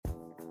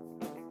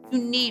You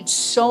need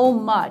so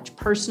much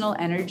personal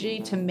energy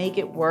to make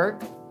it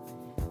work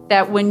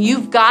that when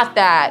you've got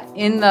that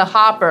in the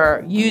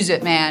hopper, use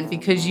it, man,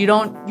 because you're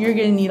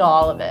gonna need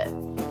all of it.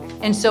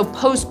 And so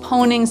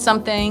postponing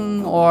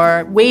something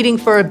or waiting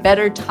for a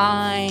better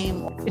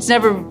time, it's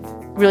never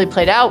really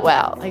played out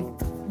well. Like,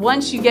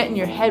 once you get in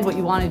your head what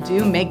you want to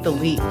do, make the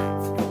leap.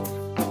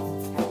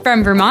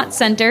 From Vermont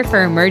Center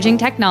for Emerging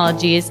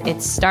Technologies,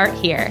 it's Start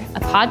Here, a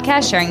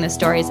podcast sharing the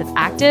stories of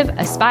active,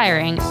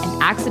 aspiring,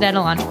 and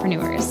accidental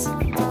entrepreneurs.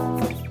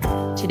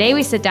 Today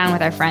we sit down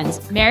with our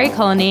friends Mary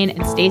Cullinane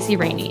and Stacey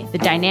Rainey, the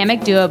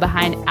dynamic duo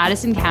behind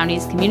Addison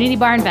County's Community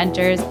Barn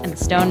Ventures and the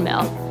Stone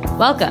Mill.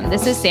 Welcome,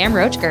 this is Sam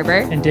Roach-Gerber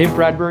and Dave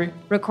Bradbury,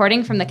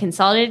 recording from the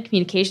Consolidated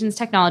Communications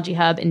Technology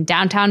Hub in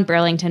downtown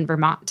Burlington,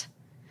 Vermont.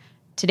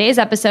 Today's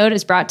episode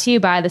is brought to you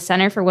by the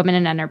Center for Women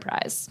in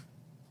Enterprise.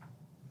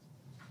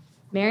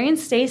 Mary and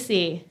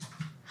Stacey,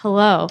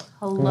 hello.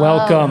 Hello.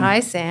 Welcome. Hi,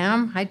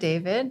 Sam. Hi,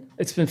 David.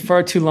 It's been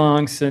far too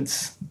long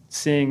since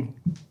seeing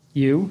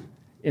you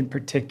in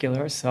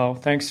particular, so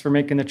thanks for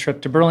making the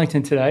trip to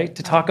Burlington today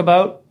to talk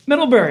about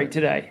Middlebury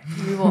today.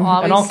 We will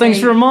always and all things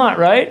Vermont,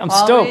 right? I'm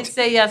always stoked.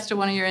 Say yes to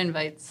one of your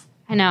invites.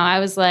 I know. I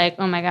was like,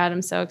 oh my God,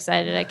 I'm so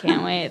excited. I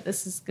can't wait.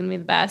 This is going to be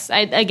the best.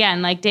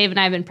 Again, like Dave and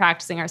I have been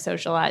practicing our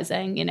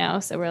socializing,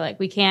 so we're like,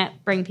 we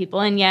can't bring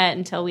people in yet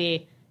until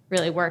we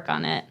really work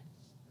on it.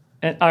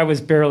 And I was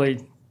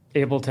barely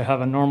able to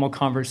have a normal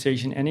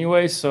conversation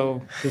anyway,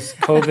 so this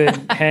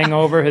COVID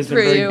hangover has been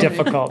very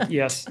difficult.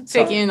 Yes.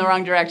 Taking you in the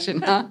wrong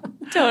direction, huh?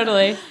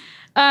 Totally.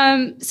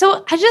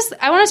 So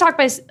I want to start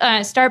by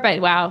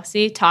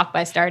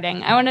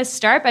starting. I want to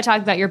start by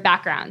talking about your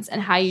backgrounds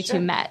and how you two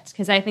met,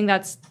 because I think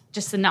that's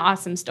just an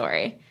awesome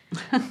story.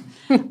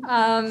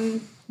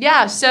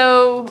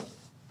 So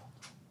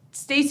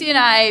Stacey and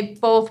I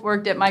both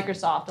worked at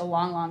Microsoft a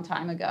long, long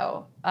time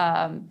ago.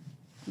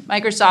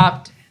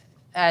 Microsoft,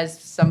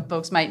 as some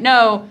folks might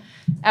know,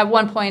 at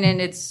one point in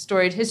its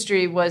storied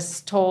history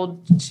was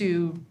told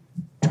to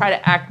try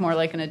to act more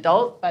like an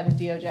adult by the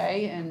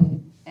DOJ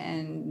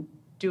and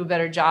do a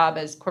better job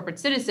as corporate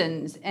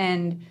citizens.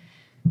 And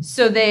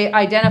so they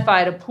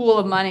identified a pool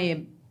of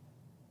money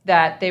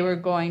that they were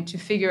going to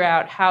figure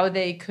out how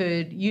they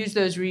could use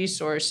those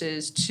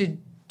resources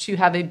to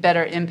have a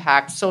better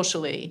impact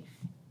socially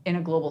in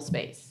a global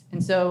space.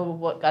 And so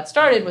what got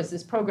started was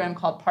this program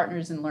called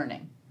Partners in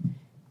Learning.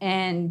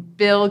 And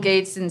Bill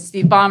Gates and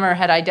Steve Ballmer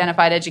had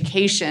identified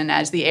education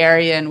as the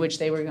area in which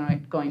they were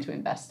going to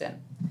invest in.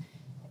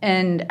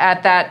 And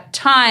at that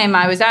time,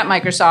 I was at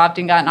Microsoft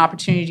and got an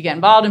opportunity to get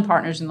involved in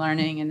Partners in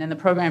Learning, and then the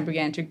program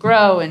began to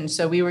grow, and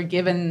so we were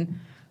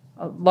given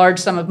a large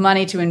sum of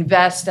money to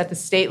invest at the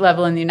state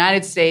level in the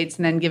United States,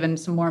 and then given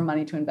some more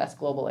money to invest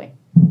globally.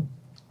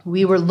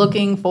 We were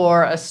looking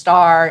for a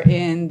star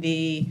in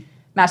the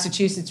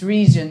Massachusetts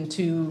region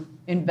to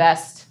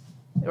invest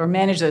or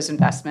manage those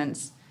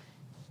investments,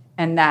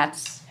 and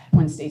that's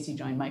when Stacey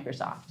joined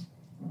Microsoft.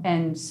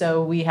 And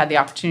so we had the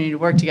opportunity to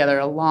work together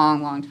a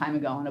long, long time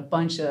ago on a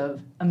bunch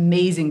of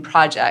amazing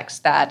projects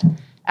that,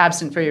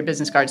 absent for your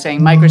business card saying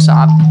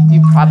Microsoft,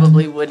 you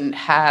probably wouldn't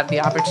have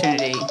the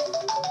opportunity.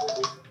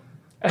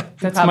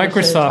 That's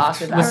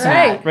Microsoft.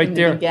 Listen, right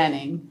there. The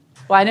beginning.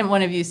 Why didn't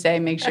one of you say,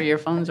 make sure your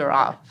phones are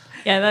off?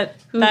 Yeah,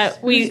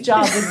 whose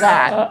job is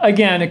that?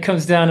 Again, it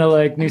comes down to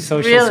like new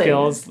social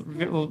skills,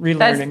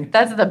 relearning.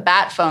 That's the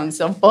bat phone,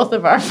 so both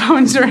of our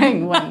phones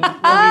ring when we get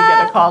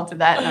a call to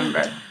that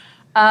number.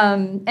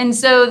 And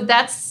so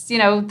that's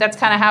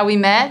kind of how we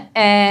met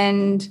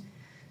and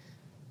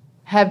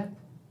have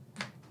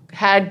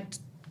had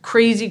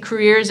crazy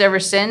careers ever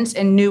since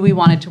and knew we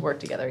wanted to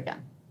work together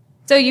again.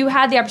 So you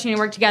had the opportunity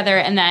to work together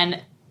and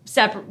then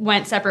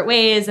went separate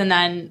ways, and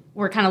then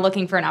we're kind of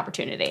looking for an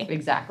opportunity.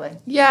 Exactly.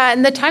 Yeah,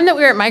 and the time that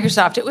we were at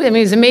Microsoft, it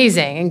was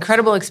amazing,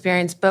 incredible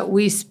experience, but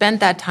we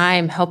spent that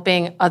time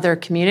helping other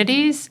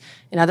communities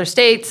in other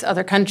states,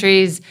 other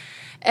countries,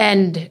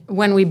 and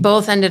when we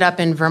both ended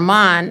up in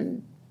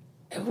Vermont,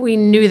 we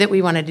knew that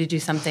we wanted to do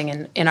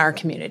something in our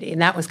community,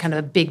 and that was kind of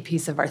a big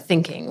piece of our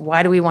thinking.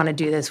 Why do we want to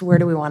do this? Where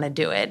do we want to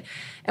do it?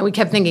 And we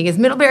kept thinking, is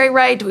Middlebury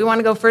right? Do we want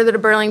to go further to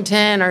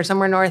Burlington or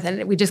somewhere north?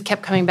 And we just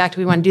kept coming back to,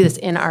 we want to do this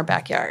in our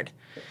backyard.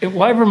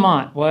 Why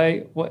Vermont?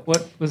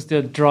 What was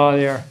the draw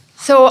there?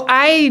 So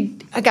I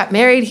got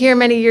married here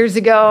many years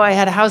ago. I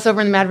had a house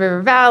over in the Mad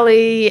River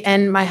Valley,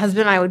 and my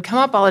husband and I would come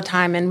up all the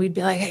time, and we'd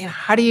be like, hey,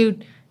 how do you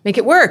make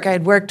it work? I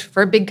had worked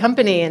for a big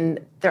company, and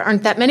there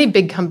aren't that many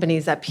big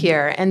companies up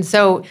here. And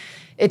so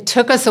it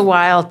took us a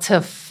while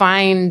to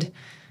find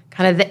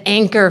kind of the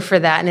anchor for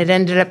that. And it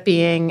ended up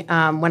being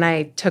when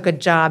I took a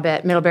job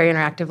at Middlebury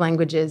Interactive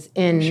Languages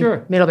in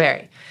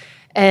Middlebury.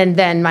 And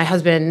then my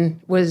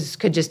husband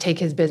could just take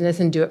his business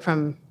and do it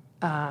from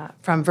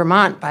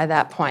Vermont by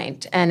that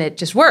point. And it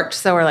just worked.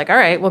 So we're like, all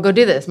right, we'll go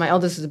do this. My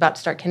eldest was about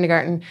to start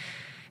kindergarten,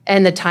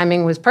 and the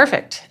timing was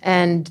perfect.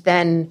 And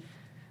then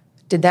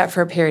did that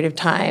for a period of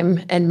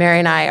time. And Mary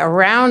and I,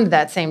 around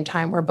that same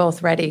time, were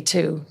both ready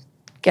to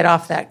get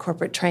off that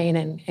corporate train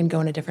and go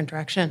in a different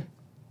direction.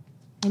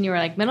 And you were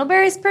like,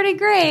 Middlebury's pretty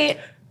great.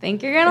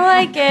 Think you're going to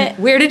like it.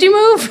 Where did you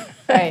move?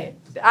 Right.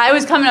 I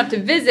was coming up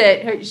to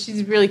visit her.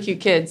 She's really cute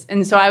kids.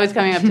 And so I was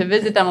coming up to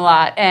visit them a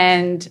lot.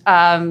 And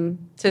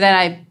so then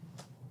I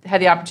had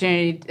the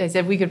opportunity, I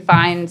said, if we could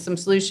find some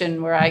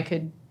solution where I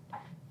could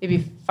maybe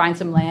find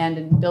some land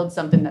and build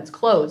something that's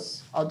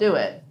close, I'll do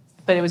it.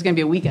 But it was going to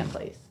be a weekend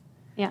place.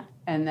 Yeah.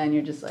 And then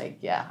you're just like,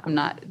 yeah, I'm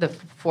not, the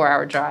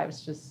 4-hour drive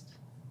is just.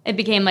 It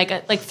became like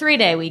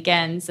 3-day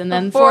weekends and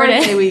then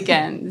 4-day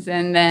weekends.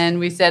 And then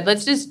we said,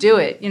 let's just do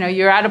it.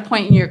 You're at a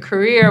point in your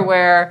career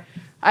where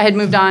I had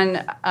moved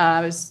on.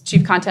 I was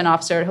chief content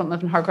officer at Hilton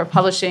Lift and Hardcore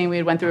Publishing. We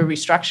had went through a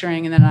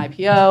restructuring and then an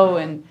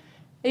IPO. And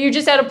you're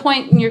just at a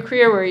point in your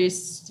career where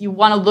you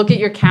want to look at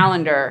your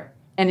calendar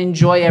and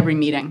enjoy every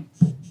meeting.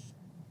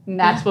 And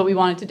that's what we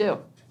wanted to do.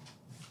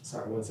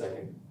 Sorry, 1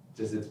 second.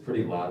 It's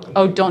pretty loud.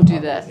 Oh, don't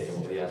do this.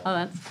 Yeah. Oh,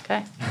 that's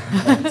okay.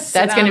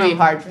 That's going to be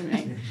hard for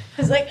me.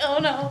 It's like, oh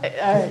no. All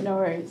right, no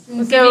worries.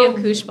 We'll give you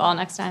a koosh ball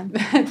next time.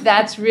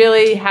 That's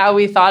really how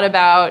we thought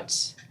about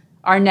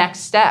our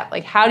next step.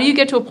 Like, how do you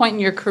get to a point in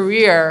your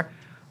career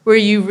where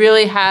you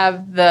really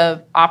have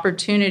the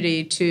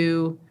opportunity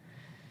to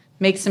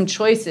make some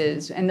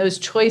choices, and those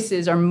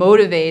choices are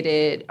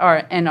motivated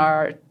and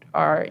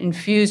are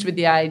infused with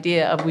the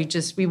idea of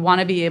we want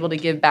to be able to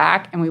give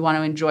back and we want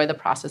to enjoy the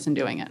process in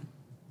doing it.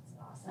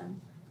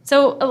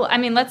 So,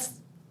 let's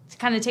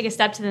kind of take a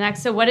step to the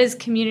next. So what is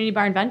Community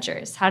Barn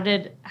Ventures? How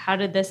did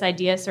this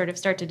idea sort of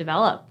start to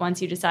develop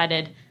once you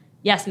decided,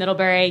 yes,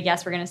 Middlebury,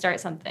 yes, we're going to start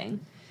something?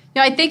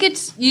 I think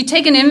you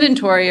take an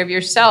inventory of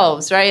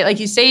yourselves, right? Like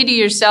you say to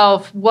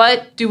yourself,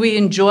 what do we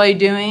enjoy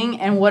doing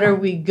and what are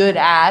we good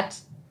at?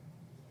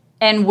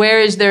 And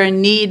where is there a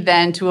need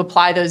then to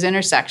apply those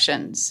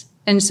intersections?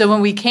 And so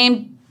when we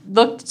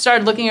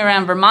started looking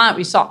around Vermont,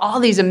 we saw all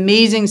these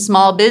amazing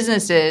small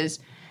businesses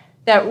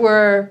that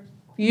were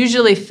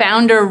usually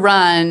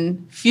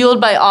founder-run,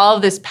 fueled by all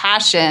of this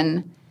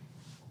passion,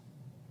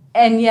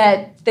 and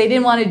yet they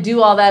didn't want to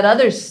do all that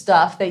other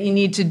stuff that you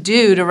need to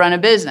do to run a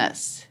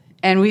business.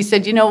 And we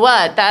said, you know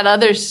what? That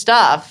other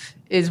stuff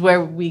is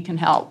where we can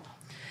help.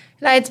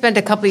 And I had spent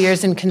a couple of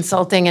years in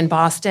consulting in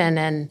Boston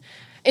and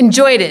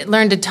enjoyed it,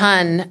 learned a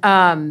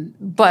ton,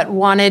 but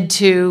wanted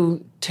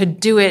to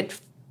do it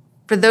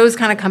for those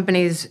kind of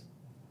companies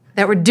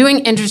that were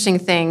doing interesting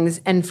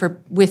things and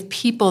with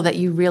people that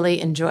you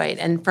really enjoyed.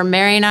 And for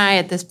Mary and I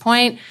at this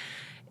point,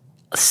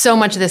 so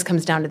much of this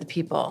comes down to the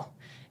people.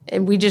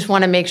 And we just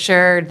want to make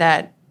sure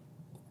that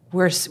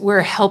we're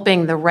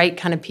helping the right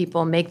kind of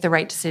people make the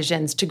right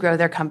decisions to grow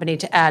their company,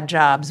 to add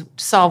jobs,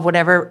 solve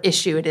whatever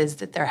issue it is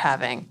that they're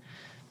having.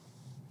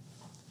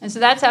 And so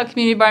that's how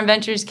Community Barn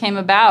Ventures came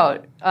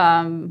about.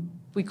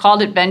 We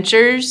called it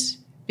Ventures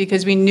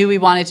because we knew we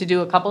wanted to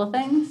do a couple of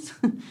things.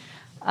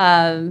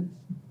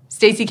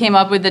 Stacy came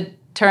up with the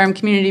term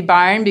Community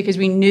Barn because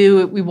we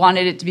knew we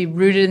wanted it to be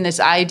rooted in this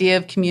idea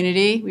of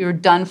community. We were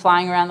done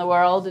flying around the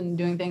world and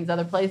doing things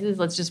other places.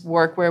 Let's just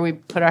work where we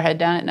put our head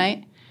down at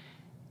night.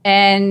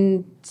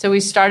 And so we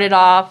started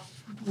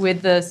off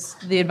with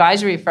the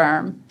advisory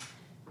firm.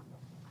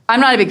 I'm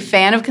not a big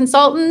fan of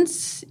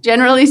consultants,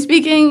 generally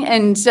speaking,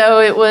 and so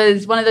it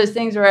was one of those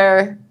things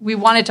where we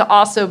wanted to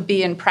also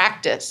be in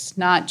practice,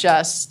 not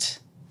just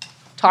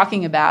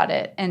talking about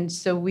it. And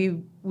so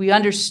we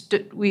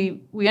understood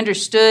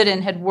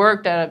and had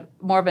worked at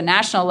more of a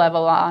national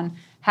level on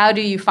how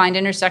do you find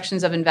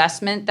intersections of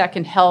investment that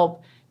can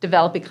help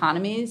develop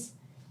economies.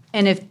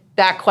 And if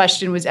that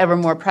question was ever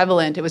more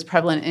prevalent, it was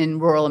prevalent in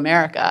rural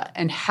America.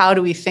 And how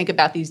do we think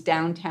about these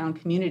downtown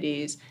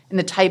communities and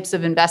the types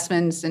of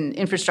investments and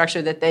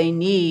infrastructure that they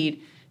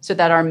need so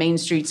that our main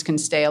streets can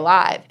stay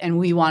alive? And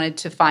we wanted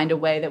to find a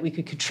way that we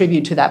could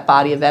contribute to that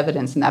body of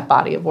evidence and that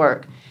body of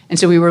work. And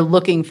so we were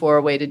looking for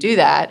a way to do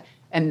that,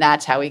 and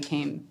that's how we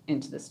came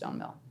into the Stone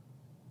Mill.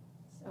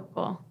 So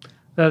cool.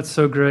 That's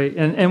so great.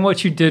 And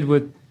what you did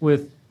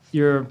with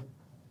your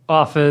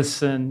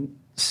office and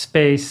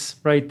space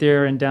right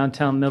there in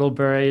downtown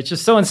Middlebury, it's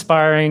just so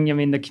inspiring. I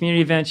mean, the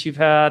community events you've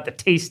had, the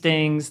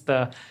tastings,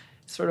 the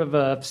sort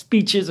of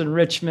speeches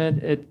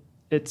enrichment,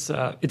 it's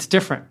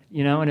different,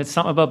 and it's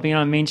something about being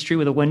on Main Street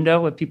with a window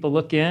where people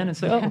look in and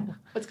say, oh,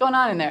 what's going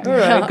on in there? All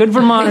right, good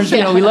Vermonters,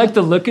 we like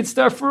to look at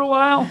stuff for a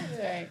while.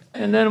 Right.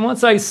 And then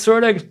once I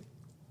sort of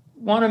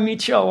want to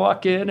meet you, I'll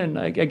walk in. And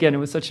again, it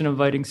was such an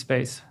inviting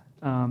space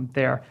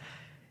there.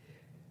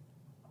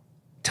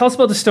 Tell us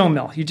about the Stone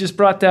Mill. You just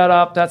brought that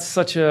up. That's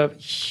such a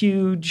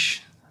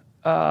huge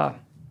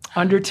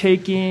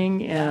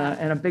undertaking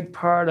and a big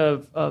part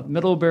of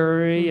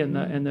Middlebury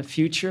and the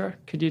future.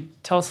 Could you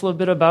tell us a little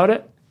bit about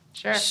it?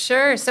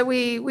 Sure. So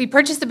we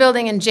purchased the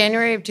building in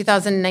January of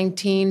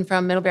 2019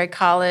 from Middlebury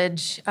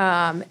College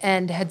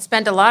and had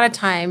spent a lot of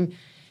time,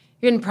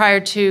 even prior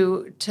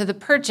to the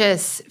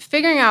purchase,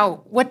 figuring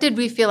out what did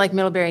we feel like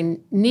Middlebury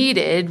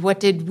needed, what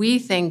did we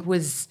think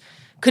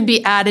could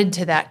be added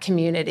to that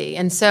community.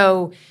 And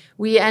so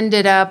we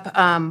ended up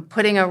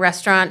putting a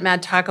restaurant,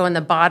 Mad Taco, in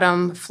the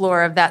bottom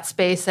floor of that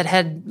space that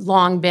had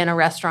long been a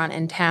restaurant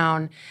in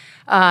town.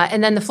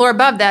 And then the floor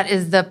above that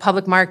is the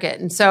public market.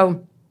 And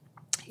so,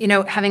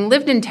 having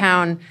lived in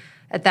town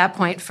at that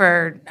point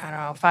for,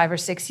 5 or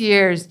 6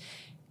 years,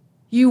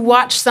 you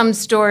watch some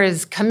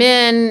stores come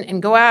in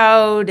and go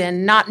out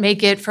and not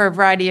make it for a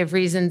variety of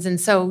reasons. And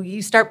so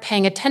you start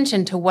paying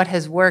attention to what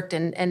has worked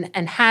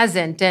and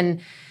hasn't.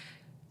 And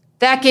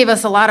that gave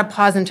us a lot of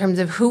pause in terms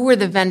of who were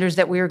the vendors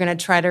that we were going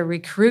to try to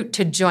recruit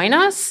to join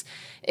us.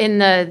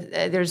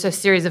 There's a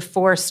series of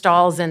 4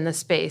 stalls in the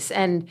space.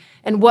 And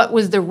what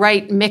was the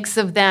right mix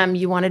of them?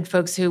 You wanted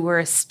folks who were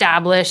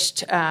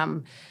established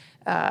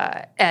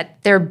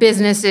at their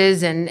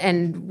businesses,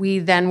 and we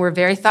then were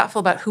very thoughtful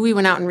about who we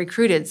went out and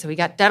recruited. So we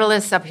got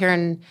Daedalus up here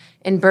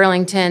in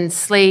Burlington,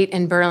 Slate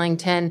in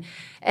Burlington,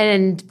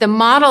 and the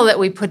model that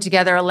we put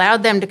together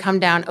allowed them to come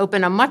down,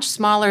 open a much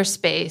smaller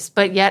space,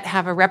 but yet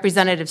have a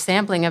representative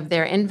sampling of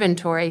their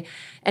inventory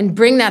and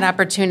bring that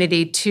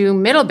opportunity to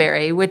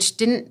Middlebury, which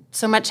didn't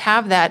so much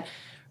have that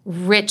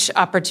rich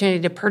opportunity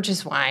to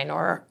purchase wine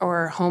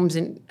or homes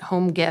and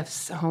home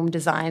gifts, home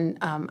design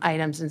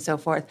items, and so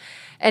forth.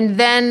 And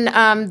then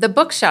the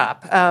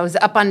bookshop was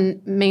up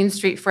on Main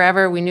Street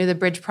forever. We knew the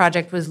bridge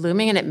project was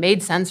looming, and it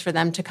made sense for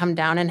them to come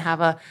down and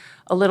have a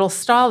little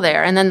stall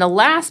there. And then the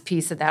last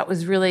piece of that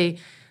was really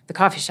the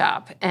coffee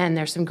shop. And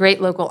there's some great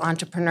local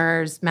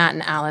entrepreneurs, Matt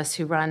and Alice,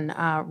 who run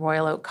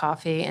Royal Oak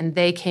Coffee, and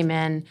they came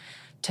in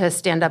to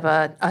stand up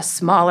a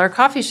smaller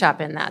coffee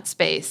shop in that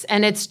space.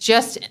 And it's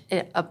just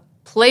a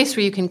place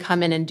where you can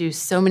come in and do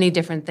so many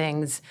different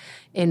things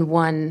in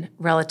one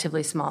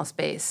relatively small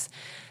space.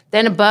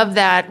 Then above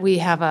that, we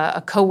have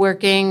a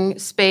co-working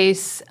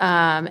space,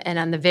 and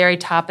on the very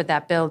top of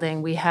that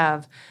building, we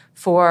have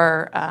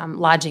 4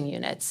 lodging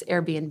units,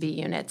 Airbnb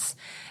units.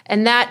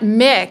 And that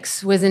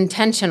mix was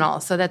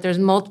intentional so that there's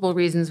multiple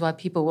reasons why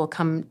people will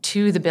come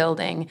to the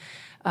building.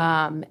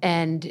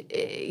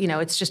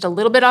 It's just a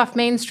little bit off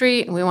Main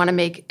Street, and we want to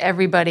make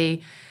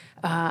everybody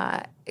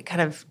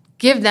kind of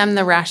give them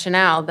the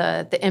rationale,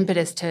 the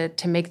impetus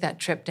to make that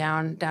trip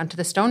down to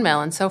the Stone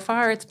Mill. And so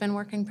far, it's been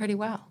working pretty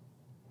well.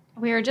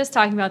 We were just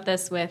talking about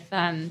this with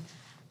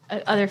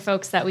other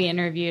folks that we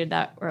interviewed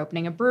that were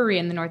opening a brewery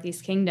in the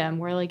Northeast Kingdom,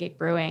 Whirligig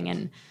Brewing.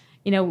 And,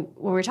 what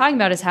we're talking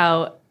about is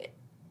how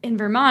in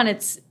Vermont,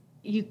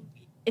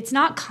 it's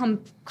not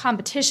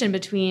competition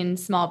between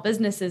small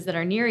businesses that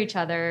are near each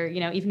other,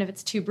 even if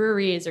it's 2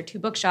 breweries or 2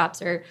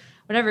 bookshops or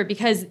whatever,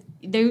 because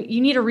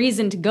you need a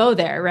reason to go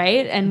there,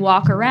 right? And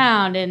walk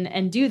around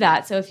and do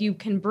that. So if you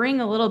can bring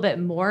a little bit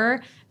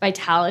more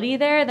vitality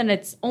there, then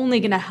it's only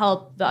going to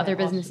help the other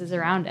businesses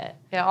around it.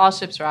 Yeah, all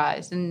ships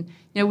rise. And,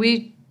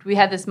 we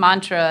had this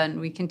mantra, and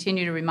we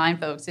continue to remind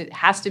folks, it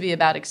has to be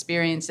about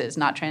experiences,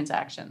 not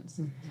transactions.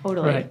 Mm-hmm.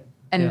 Totally. Right.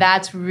 And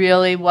that's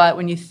really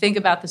when you think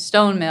about the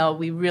Stone Mill,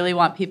 we really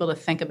want people to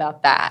think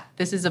about that.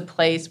 This is a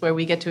place where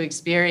we get to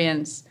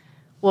experience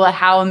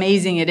how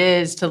amazing it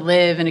is to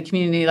live in a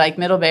community like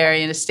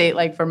Middlebury in a state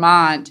like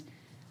Vermont,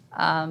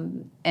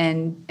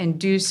 and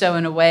do so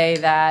in a way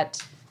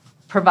that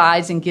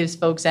provides and gives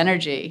folks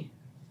energy.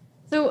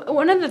 So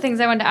one of the things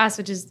I wanted to ask,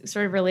 which is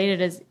sort of related,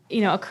 is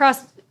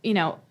across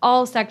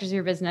all sectors of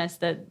your business,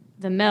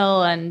 the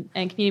mill and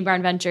Community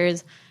Barn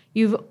Ventures,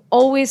 you've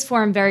always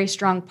formed very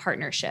strong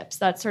partnerships.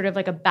 That's sort of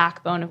like a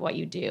backbone of what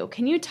you do.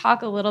 Can you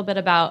talk a little bit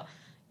about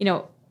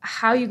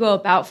how you go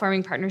about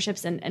forming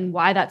partnerships and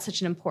why that's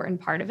such an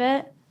important part of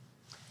it?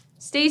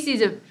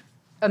 Stacy's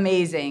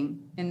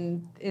amazing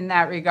in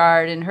that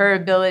regard, and her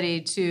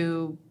ability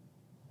to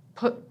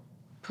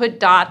put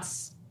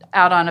dots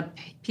out on a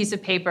piece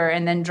of paper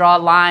and then draw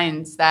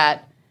lines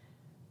that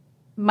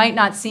might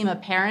not seem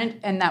apparent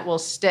and that will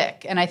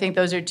stick. And I think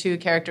those are 2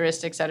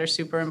 characteristics that are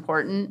super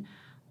important.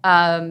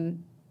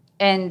 And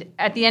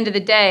at the end of the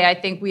day, I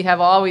think we have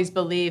always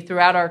believed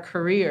throughout our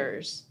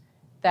careers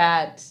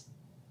that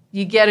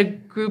you get a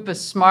group of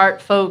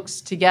smart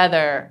folks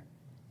together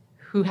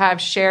who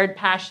have shared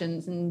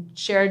passions and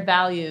shared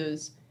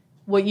values.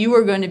 What you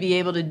are going to be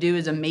able to do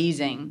is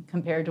amazing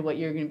compared to what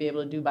you're going to be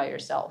able to do by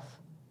yourself.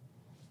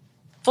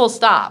 Full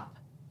stop.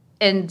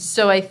 And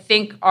so I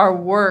think our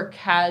work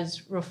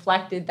has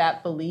reflected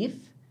that belief.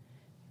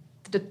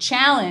 The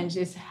challenge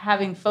is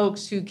having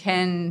folks who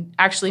can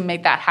actually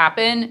make that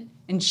happen,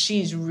 and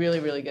she's really,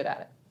 really good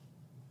at it.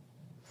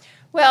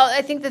 Well,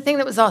 I think the thing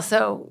that was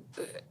also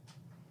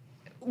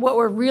what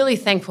we're really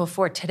thankful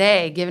for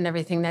today, given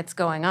everything that's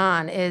going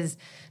on, is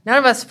none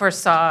of us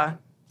foresaw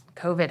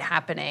COVID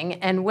happening.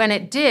 And when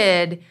it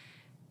did,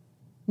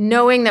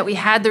 knowing that we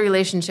had the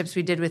relationships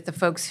we did with the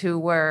folks who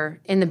were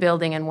in the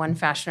building in one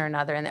fashion or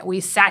another, and that we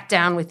sat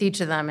down with each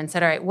of them and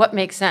said, all right, what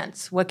makes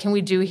sense? What can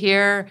we do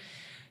here?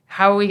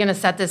 How are we going to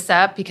set this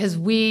up? Because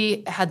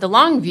we had the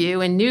long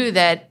view and knew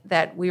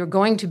that we were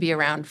going to be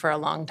around for a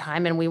long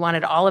time, and we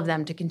wanted all of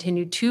them to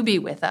continue to be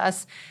with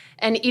us.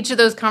 And each of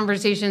those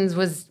conversations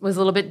was a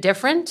little bit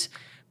different,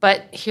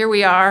 but here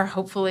we are,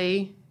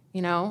 hopefully,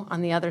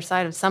 on the other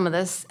side of some of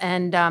this.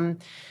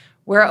 And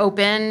we're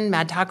open,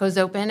 Mad Taco's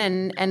open,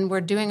 and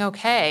we're doing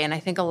okay. And I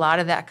think a lot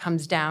of that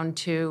comes down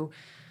to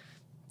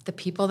the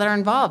people that are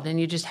involved,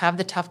 and you just have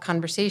the tough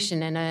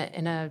conversation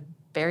in a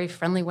very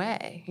friendly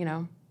way,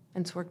 and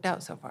it's worked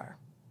out so far.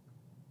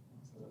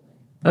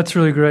 That's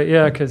really great,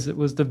 yeah, because it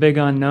was the big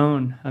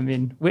unknown. I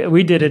mean,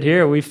 we did it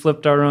here. We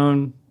flipped our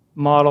own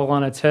model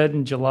on its head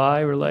in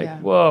July. We're like,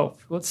 whoa,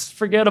 let's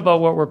forget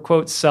about what we're,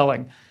 quote,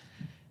 selling.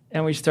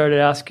 And we started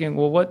asking,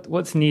 well,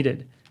 what's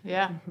needed?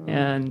 Yeah.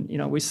 And,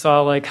 we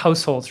saw like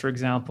households, for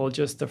example,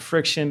 just the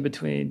friction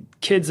between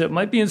kids that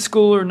might be in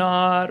school or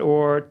not,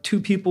 or two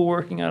people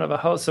working out of a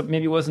house that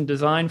maybe wasn't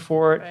designed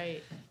for it.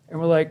 Right. And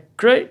we're like,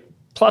 great,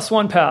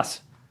 +1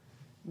 pass.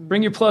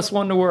 Bring your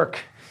 +1 to work,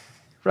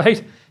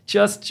 right?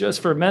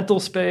 Just for mental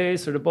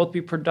space or to both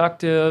be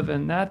productive.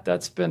 And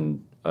that's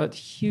been a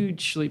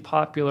hugely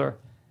popular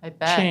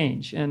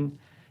change. And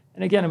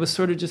again, it was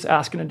sort of just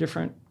asking a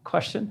different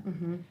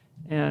question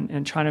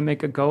and trying to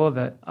make a go of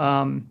it.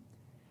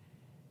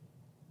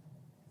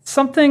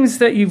 Some things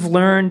that you've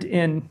learned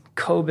in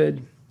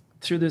COVID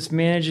through this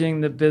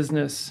managing the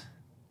business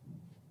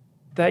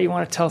that you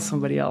want to tell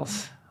somebody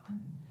else?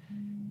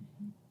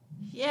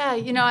 Yeah,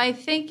 I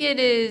think it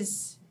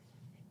is,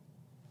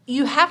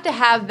 you have to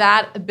have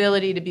that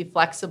ability to be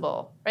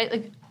flexible, right?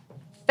 Like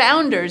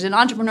founders and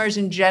entrepreneurs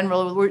in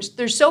general,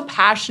 they're so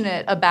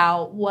passionate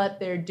about what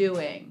they're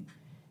doing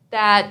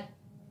that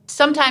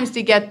sometimes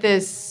to get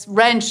this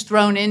wrench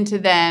thrown into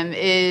them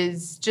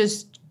is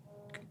just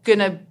going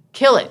to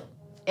kill it.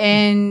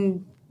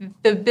 And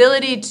the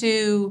ability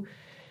to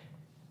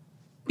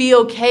be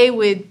okay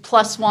with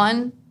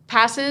 +1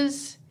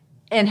 passes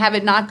and have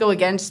it not go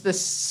against the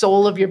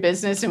soul of your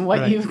business and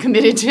what you've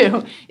committed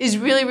to is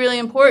really, really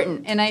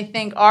important. And I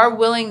think our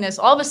willingness,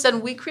 all of a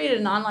sudden, we created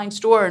an online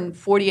store in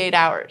 48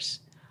 hours.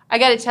 I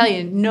got to tell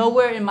you,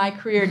 nowhere in my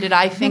career did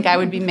I think I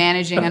would be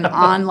managing an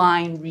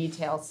online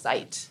retail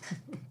site.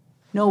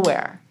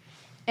 Nowhere.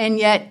 And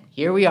yet,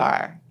 here we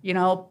are,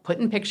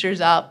 putting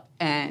pictures up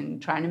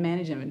and trying to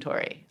manage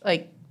inventory,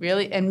 like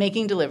really, and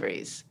making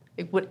deliveries,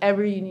 like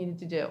whatever you needed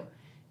to do.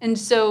 And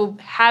so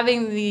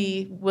having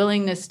the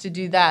willingness to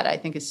do that, I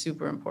think, is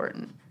super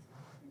important.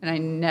 And I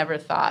never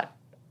thought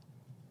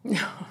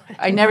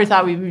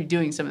we'd be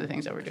doing some of the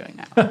things that we're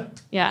doing now.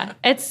 Yeah,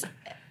 it's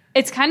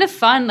kind of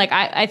fun. Like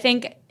I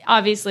think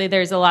obviously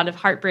there's a lot of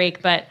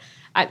heartbreak, but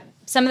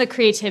some of the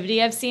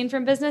creativity I've seen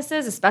from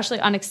businesses, especially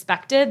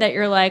unexpected, that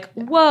you're like,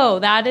 whoa,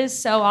 that is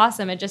so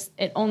awesome.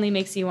 It only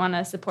makes you want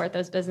to support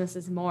those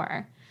businesses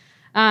more.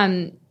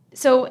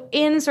 So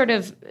in sort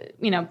of,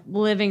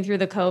 living through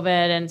the COVID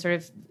and sort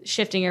of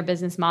shifting your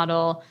business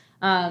model,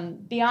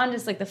 beyond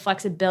just like the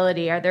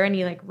flexibility, are there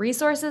any like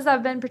resources that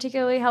have been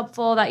particularly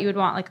helpful that you would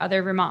want like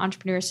other Vermont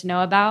entrepreneurs to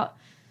know about?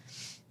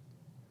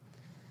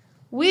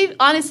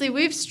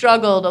 We've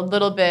struggled a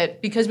little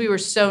bit because we were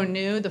so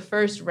new. The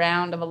first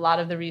round of a lot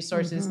of the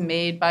resources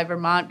made by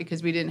Vermont,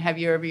 because we didn't have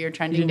year-over-year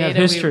trending data. Have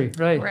history,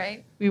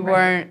 right. We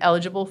weren't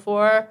eligible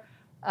for.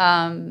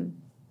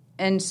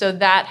 And so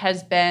that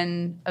has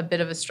been a bit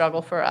of a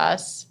struggle for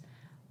us.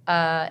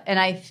 And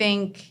I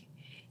think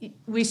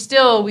we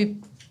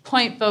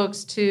point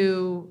folks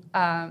to,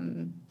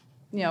 the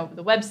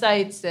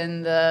websites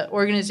and the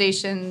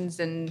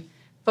organizations and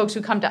folks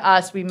who come to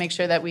us. We make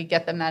sure that we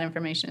get them that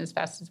information as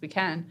fast as we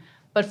can.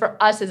 But for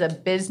us as a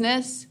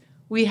business,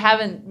 we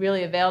haven't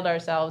really availed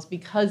ourselves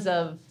because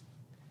of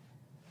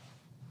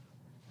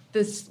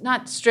this,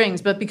 not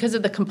strings, but because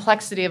of the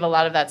complexity of a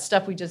lot of that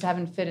stuff. We just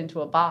haven't fit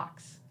into a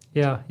box.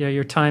 Yeah,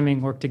 your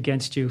timing worked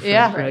against you.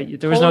 Right.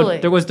 There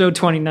was no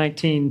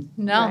 2019.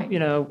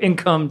 No.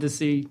 Income to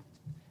see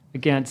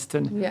against.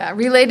 And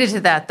related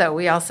to that though,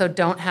 we also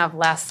don't have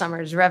last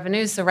summer's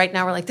revenues. So right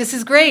now we're like, this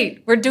is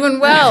great. We're doing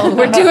well.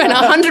 We're doing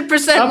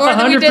 100% more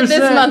than we did this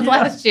month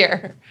last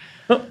year.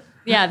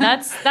 Yeah,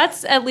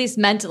 that's at least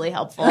mentally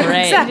helpful,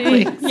 right?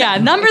 Exactly. Yeah,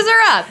 numbers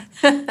are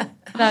up.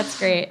 That's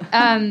great.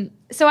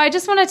 So I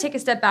just want to take a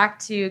step back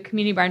to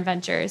Community Barn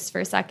Ventures for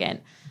a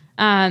second.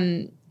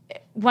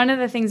 One of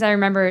the things I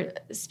remember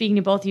speaking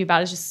to both of you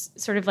about is just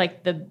sort of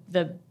like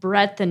the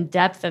breadth and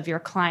depth of your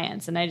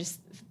clients. And I just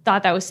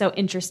thought that was so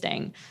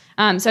interesting.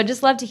 So I'd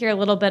just love to hear a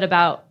little bit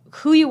about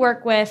who you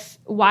work with,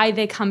 why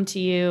they come to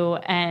you,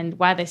 and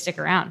why they stick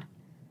around.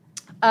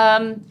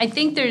 I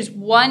think there's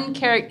one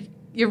character.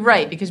 You're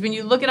right, because when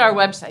you look at our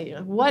website, you're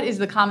like, what is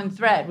the common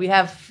thread? We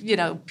have,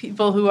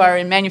 people who are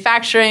in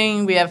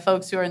manufacturing. We have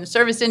folks who are in the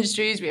service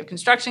industries. We have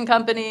construction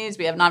companies.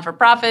 We have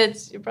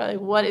non-for-profits. You're probably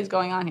like, what is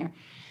going on here?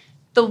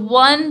 The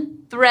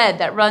one thread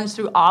that runs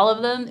through all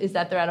of them is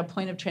that they're at a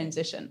point of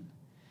transition.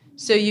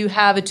 So you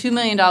have a $2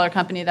 million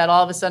company that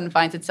all of a sudden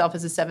finds itself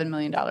as a $7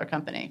 million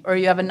company. Or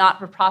you have a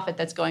not-for-profit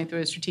that's going through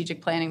a strategic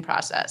planning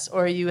process.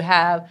 Or you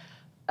have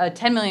a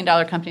 $10 million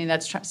company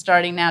that's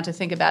starting now to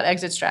think about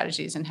exit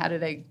strategies and how do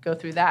they go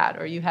through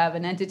that. Or you have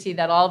an entity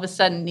that all of a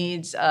sudden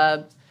needs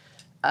a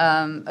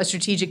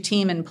strategic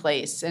team in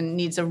place and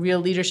needs a real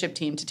leadership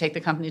team to take the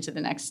company to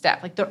the next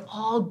step. Like they're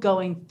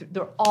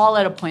all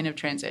at a point of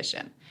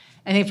transition.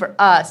 I think for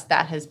us,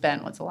 that has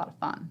been what's a lot of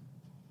fun.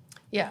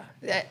 Yeah,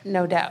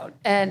 no doubt.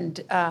 And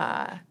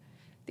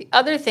the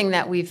other thing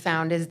that we've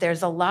found is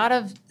there's a lot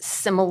of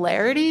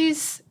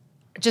similarities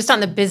just on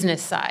the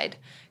business side.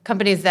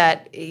 Companies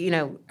that,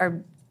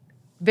 are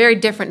very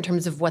different in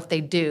terms of what they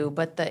do,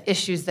 but the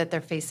issues that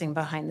they're facing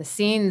behind the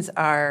scenes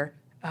are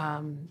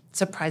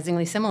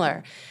surprisingly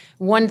similar.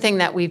 One thing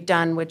that we've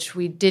done, which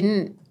we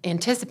didn't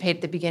anticipate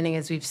at the beginning,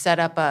 is we've set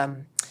up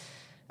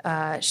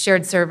a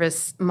shared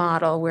service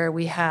model where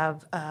we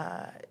have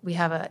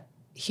a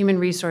human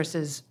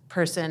resources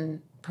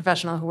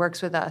professional who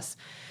works with us.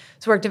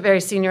 Has worked at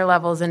very senior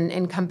levels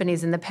in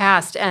companies in the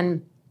past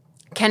and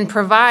can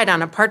provide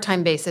on a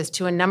part-time basis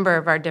to a number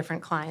of our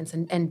different clients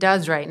and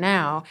does right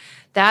now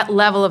that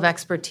level of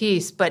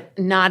expertise, but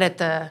not at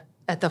the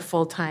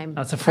full-time.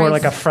 That's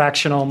like a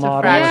fractional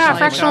model.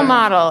 Fractional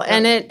model,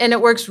 and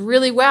it works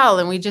really well.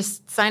 And we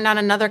just signed on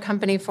another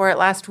company for it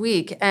last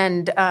week,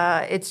 and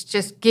it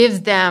just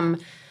gives them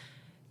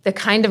the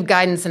kind of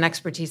guidance and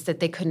expertise that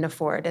they couldn't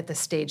afford at the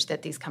stage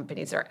that these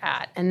companies are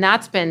at. And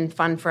that's been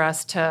fun for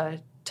us to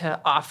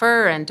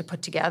offer and to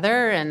put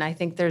together. And I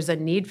think there's a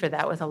need for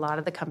that with a lot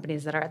of the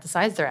companies that are at the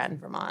size they're at in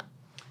Vermont.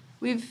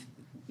 We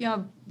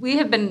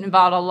have been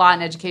involved a lot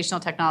in educational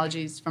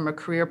technologies from a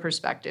career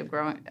perspective,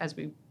 as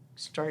we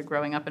started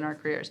growing up in our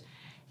careers.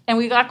 And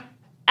we got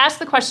asked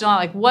the question a lot,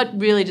 like, what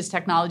really does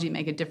technology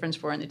make a difference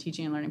for in the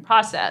teaching and learning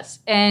process?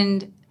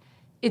 And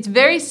it's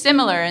very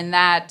similar in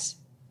that,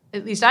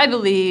 at least I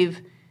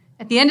believe,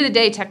 at the end of the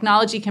day,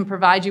 technology can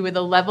provide you with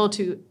a level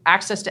to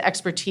access to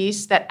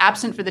expertise that,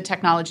 absent for the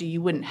technology,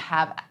 you wouldn't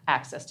have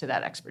access to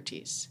that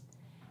expertise.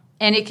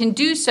 And it can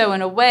do so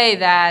in a way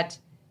that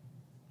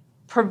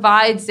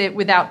provides it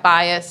without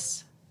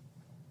bias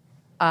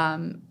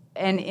and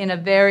in a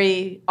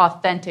very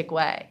authentic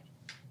way.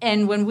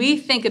 And when we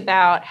think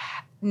about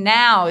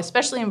now,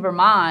 especially in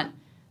Vermont,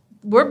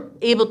 we're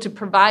able to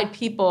provide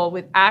people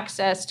with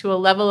access to a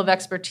level of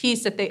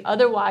expertise that they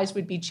otherwise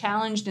would be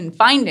challenged in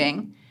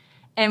finding.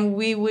 And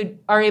we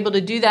are able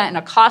to do that in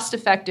a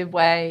cost-effective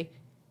way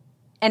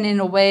and in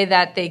a way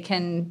that they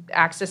can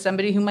access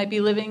somebody who might be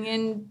living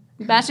in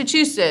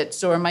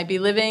Massachusetts or might be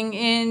living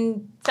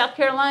in South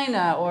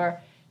Carolina,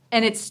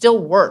 and it still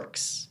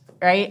works,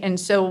 right? And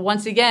so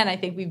once again, I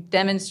think we've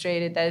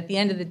demonstrated that at the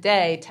end of the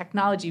day,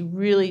 technology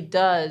really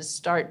does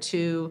start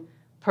to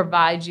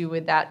provide you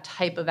with that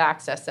type of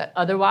access that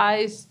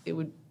otherwise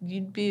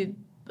you'd be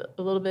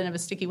a little bit of a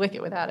sticky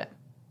wicket without it.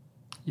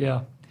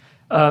 Yeah.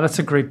 That's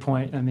a great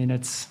point. I mean,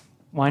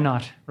 why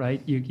not,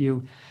 right?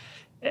 You,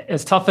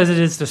 as tough as it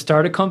is to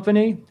start a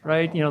company,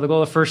 right? The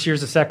goal of the first year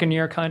is the second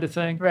year kind of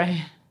thing.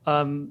 Right.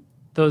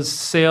 Those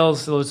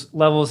sales, those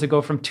levels that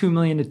go from 2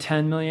 million to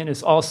 10 million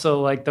is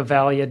also like the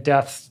valley of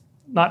death,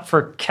 not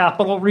for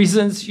capital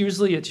reasons.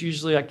 It's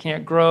usually I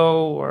can't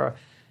grow or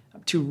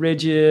I'm too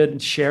rigid,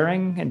 and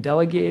sharing and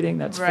delegating,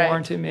 that's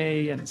foreign to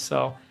me. And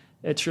so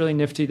it's really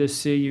nifty to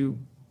see you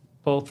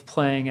both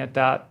playing at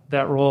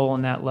that role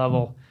and that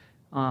level.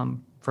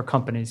 For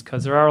companies,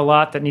 because there are a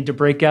lot that need to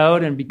break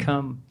out and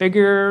become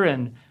bigger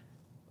and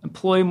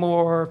employ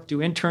more, do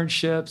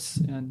internships,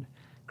 and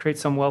create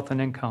some wealth and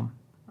income.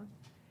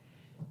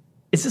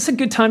 Is this a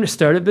good time to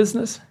start a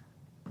business?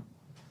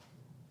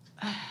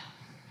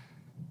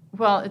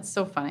 Well, it's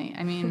so funny.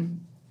 I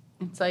mean,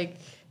 it's like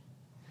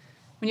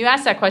when you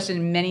ask that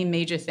question, many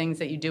major things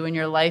that you do in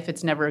your life,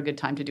 it's never a good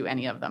time to do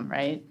any of them,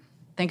 right?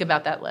 Think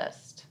about that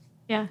list.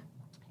 Yeah.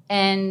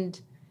 And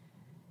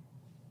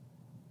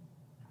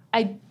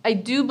I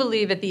do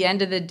believe at the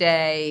end of the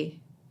day,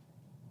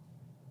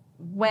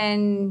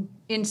 when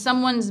in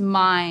someone's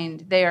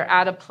mind they are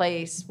at a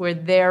place where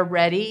they're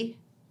ready,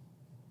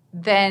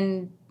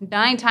 then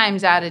 9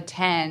 times out of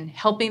 10,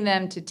 helping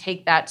them to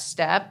take that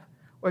step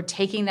or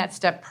taking that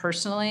step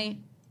personally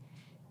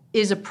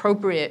is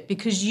appropriate,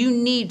 because you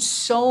need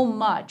so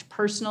much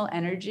personal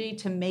energy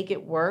to make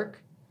it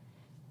work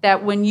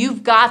that when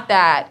you've got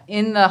that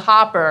in the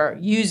hopper,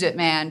 use it,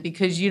 man,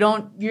 because you're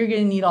going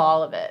to need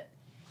all of it.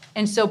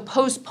 And so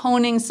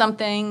postponing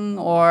something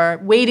or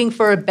waiting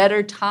for a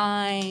better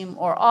time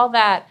or all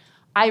that,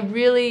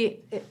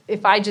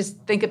 if I just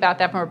think about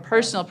that from a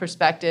personal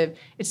perspective,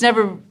 it's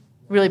never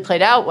really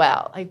played out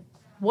well. Like,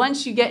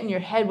 once you get in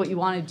your head what you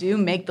want to do,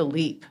 make the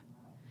leap.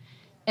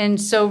 And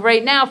so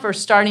right now, for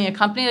starting a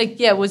company,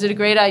 was it a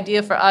great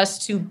idea for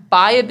us to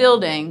buy a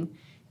building,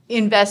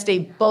 invest a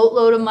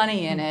boatload of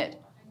money in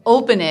it,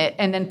 open it,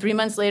 and then 3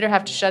 months later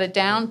have to shut it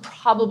down?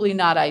 Probably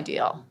not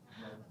ideal.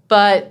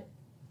 But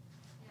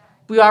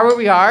we are where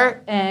we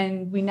are,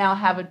 and we now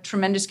have a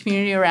tremendous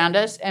community around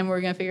us, and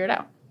we're going to figure it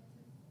out.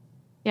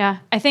 Yeah,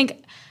 I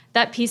think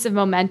that piece of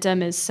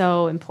momentum is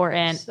so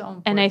important.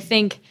 And I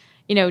think,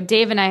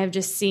 Dave and I have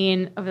just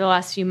seen over the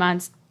last few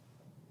months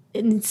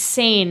an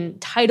insane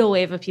tidal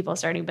wave of people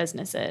starting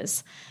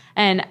businesses.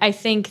 And I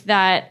think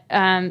that,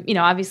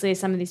 obviously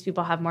some of these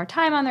people have more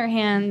time on their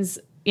hands,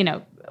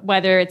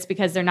 whether it's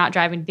because they're not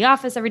driving to the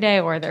office every day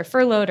or they're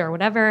furloughed or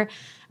whatever.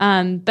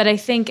 But I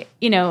think,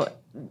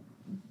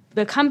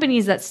 the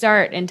companies that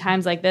start in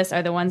times like this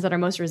are the ones that are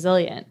most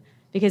resilient,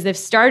 because they've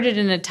started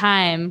in a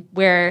time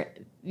where,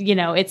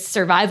 it's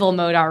survival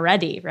mode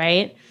already,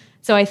 right?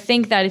 So I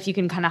think that if you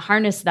can kind of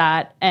harness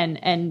that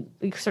and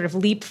sort of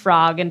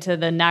leapfrog into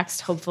the next,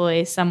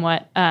 hopefully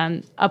somewhat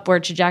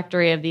upward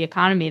trajectory of the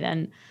economy,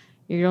 then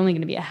you're only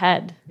going to be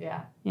ahead.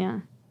 Yeah. Yeah.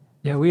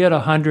 Yeah, we had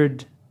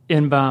 100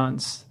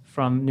 inbounds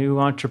from new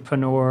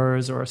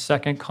entrepreneurs or a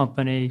second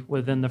company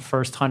within the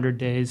first 100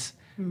 days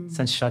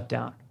since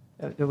shutdown.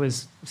 It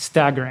was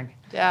staggering.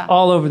 Yeah.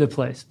 All over the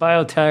place.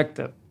 Biotech,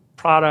 to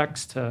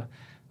products, to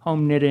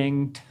home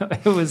knitting.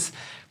 It was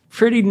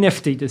pretty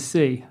nifty to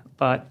see,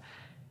 but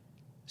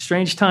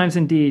strange times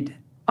indeed.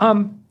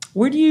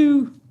 Where do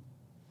you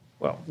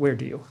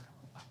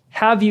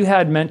have you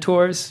had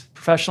mentors,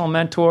 professional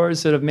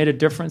mentors that have made a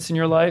difference in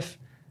your life?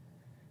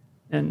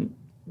 And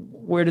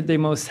where did they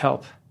most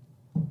help?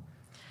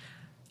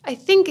 I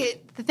think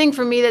the thing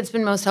for me that's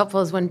been most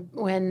helpful is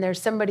when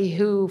there's somebody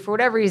who, for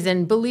whatever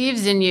reason,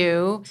 believes in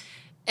you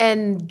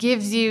and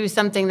gives you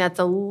something that's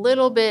a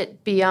little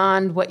bit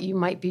beyond what you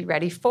might be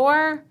ready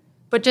for,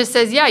 but just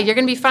says, yeah, you're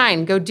going to be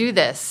fine. Go do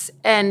this.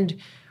 And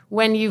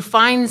when you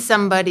find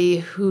somebody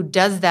who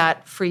does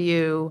that for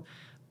you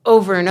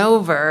over and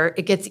over,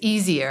 it gets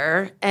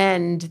easier.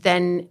 And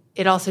then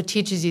it also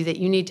teaches you that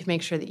you need to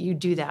make sure that you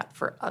do that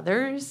for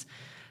others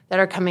that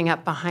are coming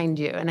up behind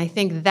you. And I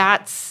think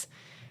that's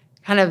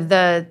kind of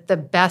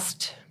the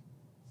best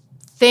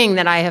thing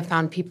that I have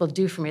found people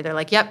do for me. They're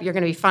like, yep, you're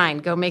going to be fine.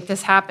 Go make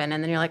this happen.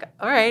 And then you're like,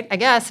 all right, I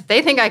guess if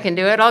they think I can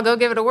do it, I'll go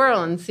give it a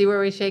whirl and see where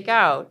we shake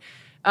out.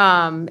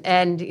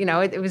 And, you know,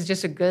 it was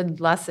just a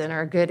good lesson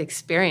or a good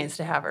experience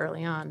to have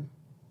early on.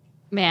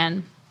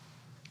 Man,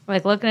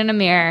 like looking in a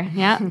mirror.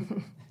 Yeah.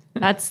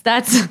 That's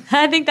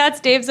I think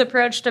that's Dave's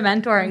approach to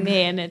mentoring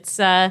me. And it's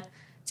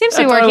seems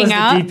to be working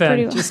out. Deep end.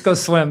 Pretty well. Just go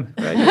swim.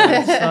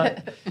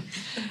 Right?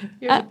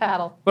 Here's a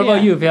paddle. What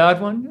about you? Have you had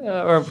one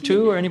or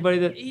two or anybody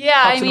that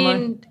Yeah, pops I into mind?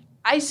 mean,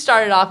 I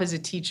started off as a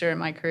teacher in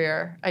my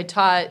career. I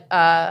taught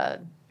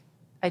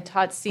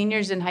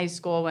seniors in high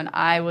school when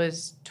I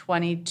was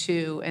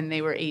 22 and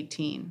they were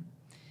 18.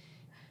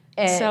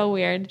 And So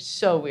weird.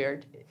 So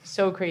weird.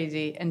 So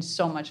crazy and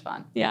so much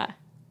fun. Yeah.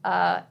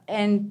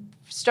 And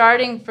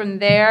starting from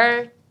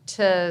there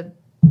to,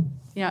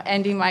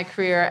 ending my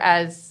career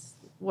as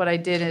what I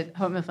did at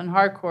Houghton Mifflin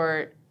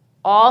Harcourt,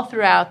 all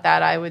throughout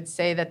that, I would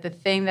say that the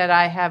thing that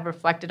I have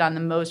reflected on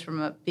the most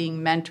from being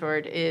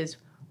mentored is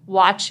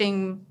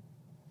watching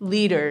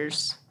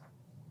leaders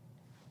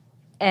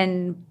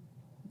and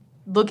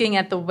looking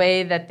at the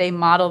way that they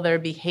model their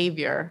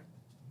behavior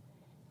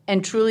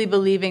and truly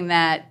believing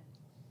that,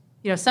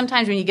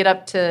 sometimes when you get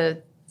up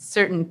to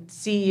certain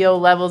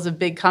CEO levels of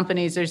big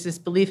companies, there's this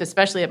belief,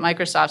 especially at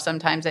Microsoft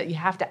sometimes, that you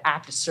have to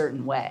act a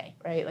certain way,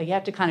 right? Like you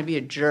have to kind of be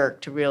a jerk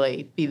to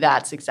really be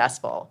that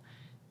successful.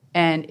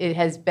 And it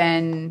has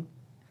been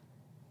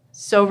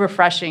so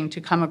refreshing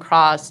to come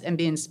across and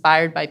be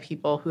inspired by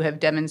people who have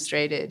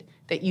demonstrated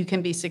that you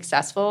can be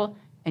successful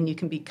and you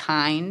can be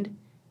kind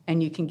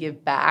and you can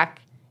give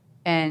back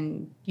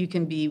and you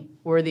can be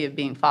worthy of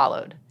being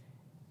followed.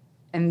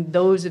 And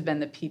those have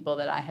been the people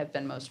that I have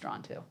been most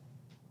drawn to.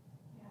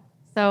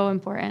 So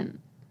important.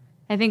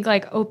 I think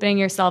like opening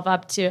yourself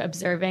up to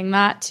observing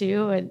that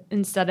too,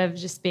 instead of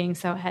just being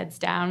so heads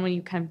down, when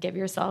you kind of give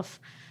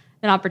yourself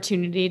an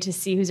opportunity to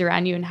see who's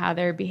around you and how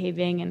they're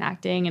behaving and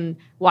acting and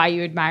why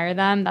you admire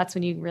them, that's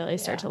when you really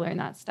start to learn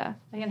that stuff.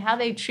 Like, and how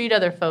they treat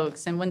other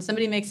folks, and when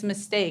somebody makes a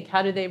mistake,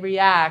 how do they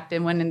react?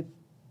 And when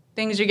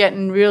things are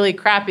getting really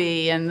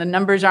crappy and the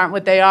numbers aren't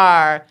what they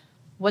are,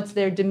 what's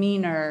their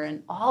demeanor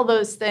and all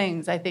those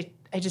things. I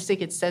just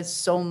think it says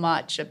so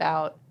much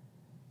about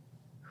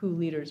who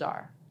leaders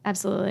are.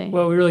 Absolutely.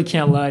 Well, we really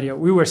can't lie to you.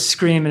 We were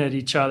screaming at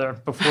each other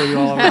before you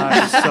all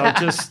arrived.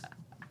 So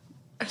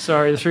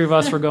sorry, the three of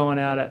us were going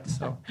at it.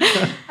 So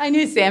I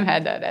knew Sam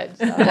had that edge.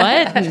 So.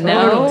 What?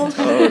 No.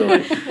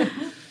 Totally.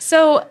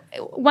 So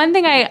one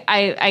thing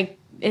I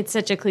it's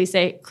such a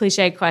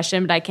cliche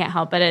question, but I can't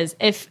help it, is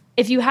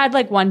if you had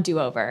like one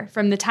do-over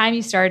from the time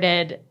you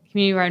started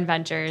Community Run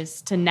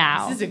Ventures to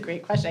now. This is a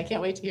great question. I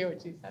can't wait to hear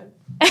what you said.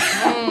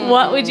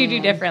 What would you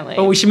do differently?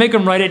 But we should make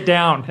them write it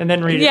down and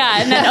then read it.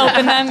 Yeah, and then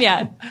open them,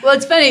 yeah. Well,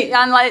 it's funny.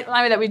 On line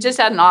with that, we just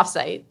had an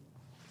offsite,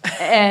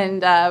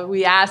 and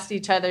we asked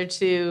each other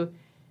to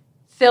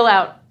fill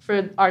out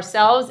for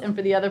ourselves and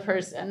for the other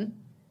person,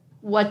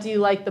 what do you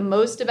like the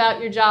most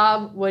about your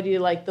job? What do you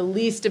like the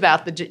least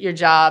about your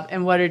job?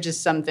 And what are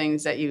just some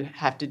things that you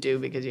have to do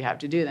because you have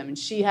to do them? And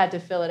she had to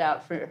fill it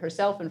out for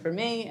herself and for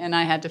me, and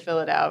I had to fill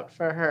it out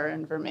for her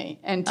and for me.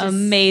 And to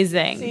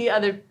Amazing. see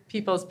other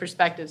people's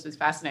perspectives was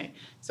fascinating.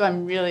 So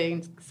I'm really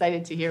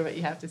excited to hear what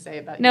you have to say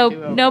about your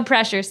do-over. No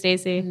pressure,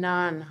 Stacey.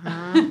 None,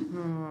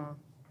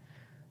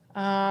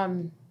 huh?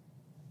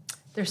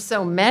 There's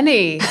so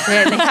many.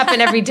 They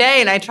happen every day,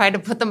 and I try to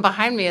put them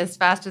behind me as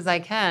fast as I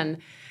can.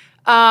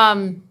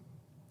 I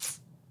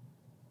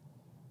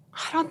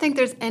don't think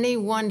there's any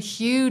one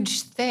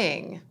huge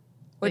thing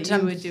which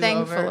I'm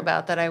thankful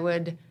about that I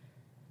would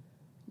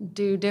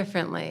do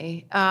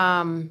differently.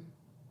 I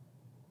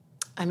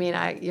mean,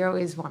 you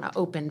always want to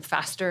open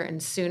faster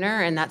and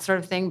sooner and that sort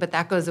of thing, but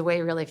that goes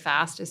away really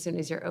fast as soon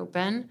as you're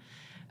open.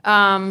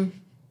 I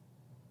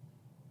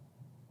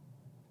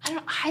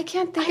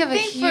can't think of a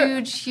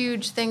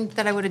huge thing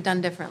that I would have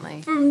done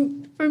differently.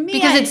 For me,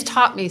 because it's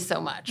taught me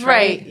so much,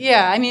 right?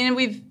 Yeah. I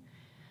mean,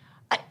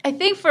 I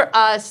think for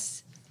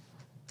us,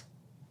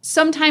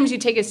 sometimes you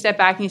take a step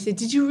back and you say,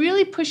 did you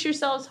really push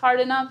yourselves hard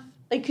enough?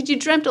 Like, could you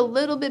dreamt a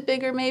little bit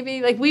bigger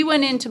maybe? Like, we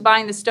went into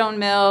buying the stone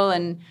mill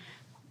and,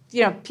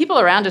 people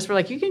around us were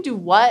like, you can do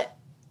what?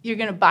 You're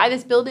going to buy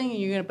this building and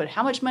you're going to put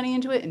how much money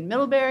into it in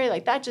Middlebury?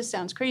 Like, that just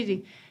sounds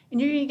crazy.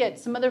 And you're going to get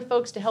some other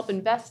folks to help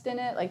invest in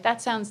it? Like,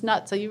 that sounds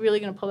nuts. Are you really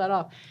going to pull that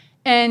off?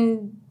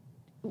 And,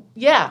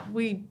 yeah,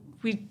 we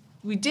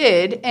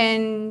did.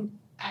 And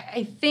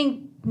I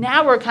think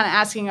now we're kind of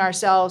asking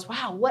ourselves,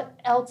 wow, what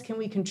else can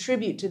we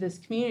contribute to this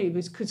community?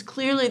 Because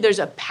clearly there's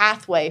a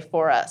pathway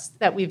for us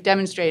that we've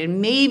demonstrated.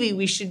 Maybe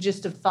we should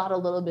just have thought a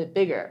little bit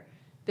bigger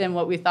than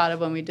what we thought of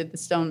when we did the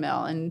stone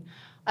mill. And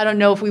I don't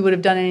know if we would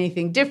have done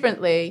anything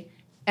differently.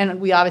 And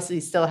we obviously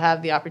still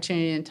have the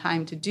opportunity and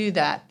time to do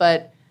that.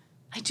 But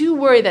I do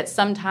worry that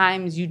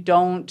sometimes you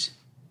don't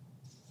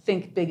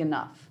think big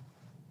enough.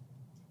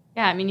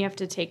 Yeah, I mean, you have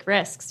to take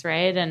risks,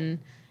 right? And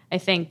I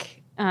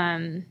think,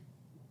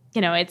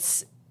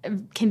 it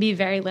can be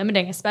very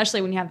limiting,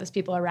 especially when you have those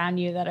people around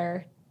you that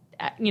are,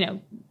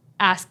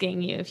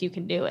 asking you if you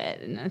can do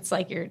it. And it's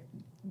like you're,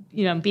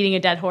 beating a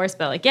dead horse,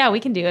 but like, yeah, we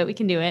can do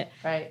it.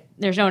 Right.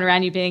 There's no one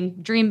around you being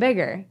dream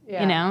bigger,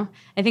 I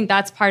think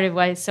that's part of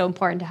why it's so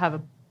important to have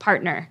a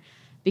partner,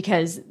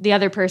 because the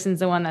other person's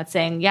the one that's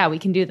saying, yeah, we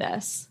can do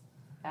this.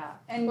 Yeah.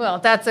 And Well,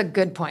 that's a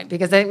good point,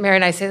 because Mary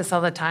and I say this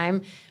all the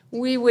time.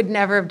 We would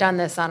never have done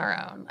this on our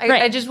own.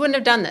 Right. I just wouldn't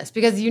have done this,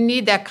 because you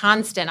need that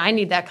constant. I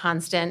need that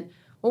constant.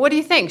 Well, what do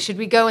you think? Should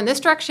we go in this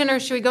direction or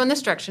should we go in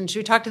this direction? Should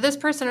we talk to this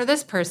person or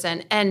this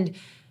person? And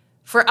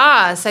for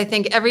us, I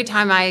think every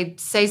time I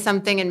say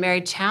something and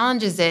Mary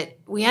challenges it,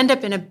 we end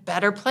up in a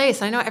better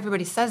place. I know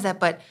everybody says that,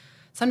 but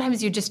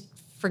sometimes you just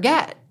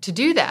forget to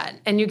do that.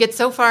 And you get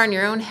so far in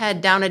your own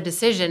head down a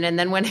decision, and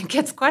then when it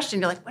gets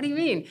questioned, you're like, what do you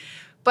mean?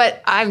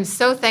 But I'm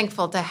so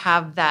thankful to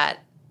have that,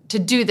 to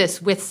do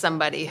this with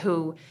somebody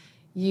who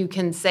you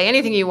can say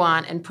anything you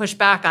want and push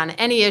back on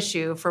any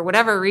issue for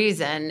whatever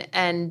reason,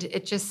 and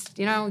it just,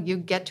 you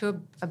get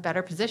to a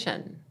better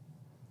position.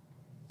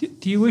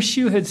 Do you wish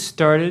you had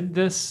started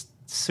this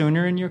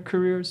sooner in your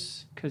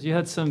careers? Because you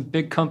had some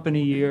big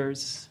company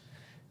years,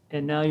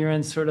 and now you're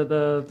in sort of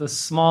the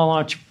small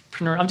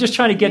entrepreneur. I'm just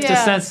trying to get to a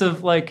sense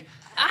of, like,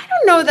 I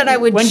don't know that I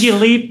would. When do you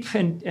leap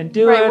and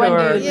do right, it? when Or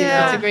do you leap?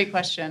 Yeah. That's a great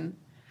question.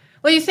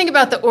 Well, you think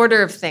about the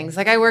order of things.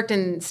 Like, I worked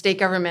in state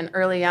government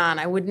early on.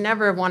 I would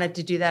never have wanted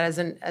to do that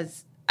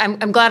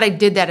I'm glad I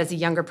did that as a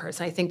younger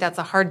person. I think that's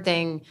a hard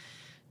thing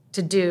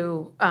to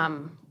do.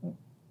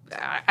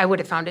 I would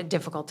have found it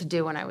difficult to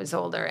do when I was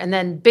older. And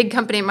then big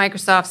company at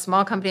Microsoft,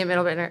 small company at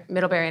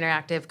Middlebury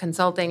Interactive,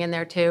 consulting in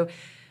there too.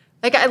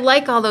 Like, I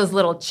like all those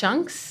little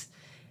chunks.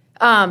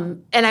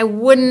 And I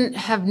wouldn't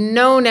have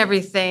known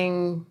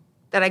everything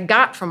that I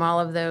got from all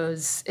of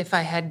those if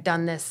I had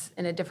done this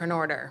in a different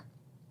order.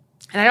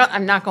 And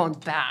I'm not going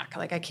back.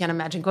 Like, I can't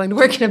imagine going to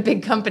work in a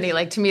big company.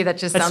 Like, to me, that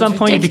just sounds at some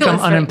point you become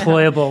ridiculous right now.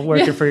 unemployable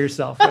working for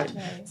yourself, right?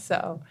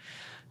 So,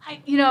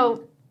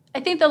 I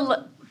think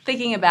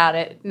thinking about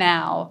it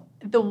now,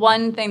 the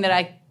one thing that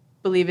I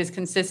believe is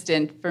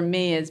consistent for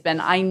me has been,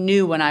 I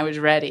knew when I was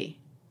ready.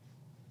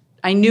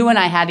 I knew when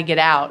I had to get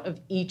out of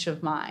each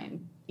of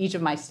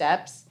my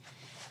steps.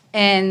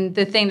 And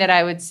the thing that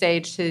I would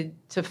say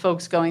to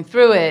folks going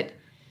through it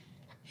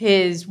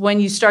is, when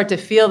you start to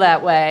feel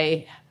that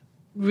way,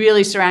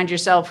 really surround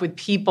yourself with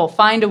people.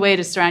 Find a way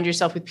to surround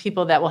yourself with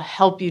people that will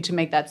help you to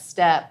make that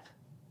step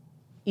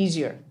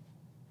easier.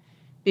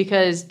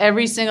 Because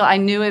I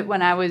knew it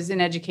when I was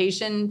in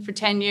education for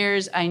 10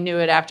 years. I knew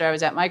it after I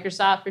was at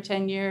Microsoft for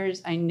 10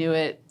 years. I knew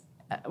it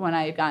when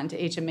I had gotten to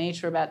HMH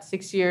for about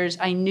 6 years.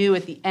 I knew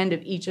at the end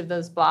of each of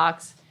those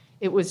blocks,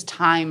 it was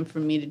time for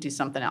me to do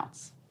something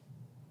else.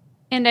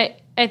 And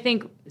I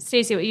think,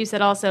 Stacey, what you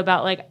said also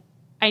about, like,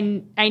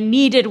 I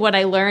needed what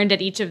I learned at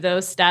each of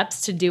those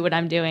steps to do what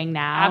I'm doing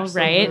now,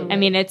 Absolutely. right? I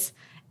mean, it's,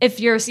 if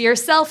you're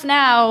yourself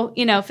now,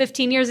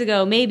 15 years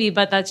ago, maybe,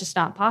 but that's just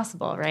not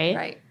possible, right?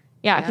 right.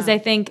 Yeah, because I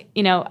think,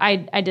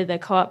 I did the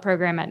co-op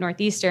program at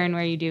Northeastern,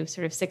 where you do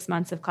sort of 6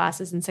 months of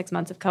classes and 6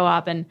 months of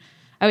co-op. And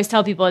I always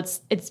tell people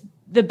it's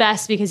the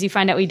best, because you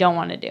find out what you don't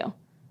want to do,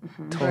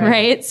 Totally.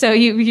 right? So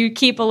you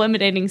keep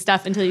eliminating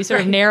stuff until you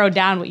sort of narrow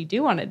down what you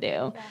do want to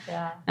do.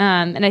 Yeah.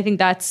 And I think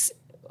that's,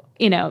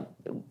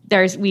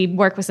 we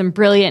work with some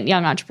brilliant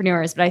young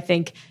entrepreneurs, but I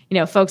think,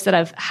 folks that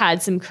have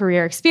had some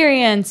career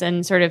experience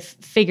and sort of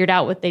figured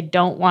out what they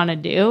don't want to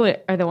do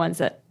are the ones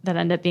that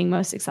end up being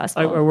most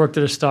successful. I worked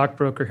at a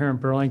stockbroker here in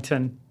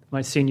Burlington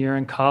my senior year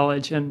in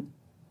college, and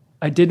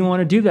I didn't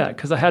want to do that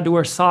because I had to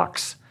wear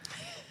socks.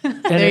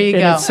 And There you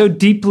and go. it so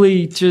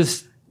deeply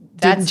just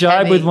didn't That's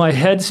jibe heavy. with my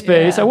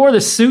headspace. Yeah. I wore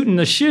the suit and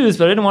the shoes,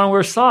 but I didn't want to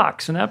wear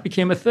socks, and that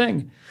became a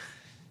thing.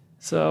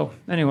 So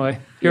anyway,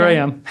 here I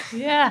am.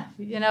 Yeah.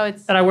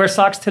 It's And I wear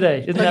socks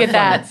today. Isn't look at fun?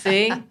 that.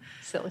 See?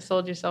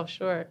 Sold yourself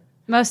short.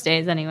 Most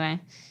days, anyway.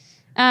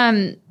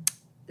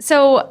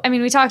 So, I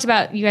mean, we talked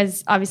about, you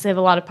guys obviously have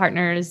a lot of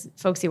partners,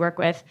 folks you work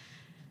with.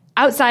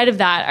 Outside of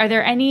that, are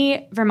there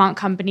any Vermont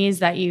companies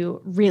that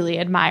you really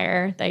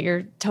admire that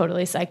you're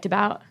totally psyched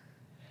about?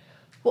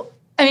 Well,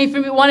 I mean, for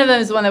me, one of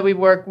them is one that we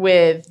work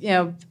with.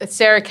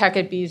 Sarah Keck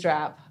at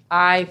Beeswrap,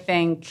 I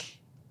think,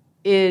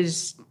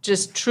 is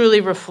just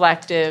truly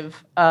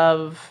reflective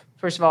of,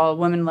 first of all, a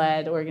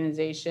women-led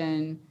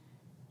organization.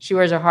 She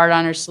wears her heart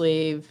on her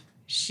sleeve.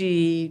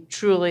 She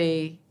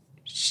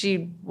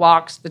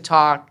walks the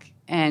talk,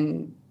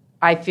 and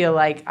I feel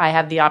like I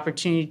have the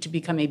opportunity to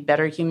become a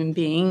better human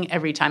being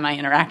every time I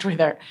interact with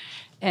her.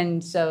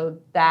 And so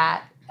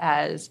that,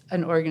 as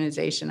an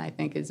organization, I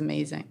think is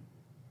amazing.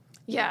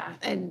 Yeah,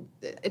 and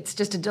it's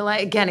just a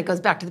delight. Again, it goes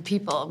back to the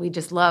people. We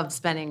just love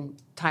spending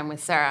time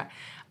with Sarah.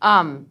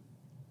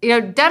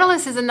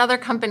 Daedalus is another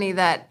company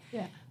that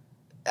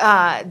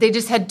they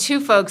just had two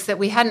folks that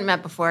we hadn't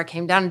met before,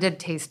 came down and did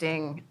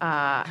tasting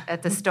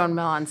at the Stone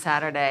Mill on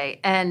Saturday,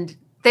 and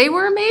they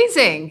were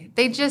amazing.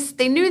 They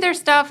knew their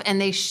stuff,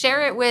 and they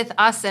share it with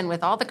us and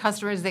with all the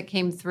customers that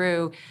came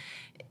through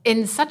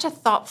in such a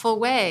thoughtful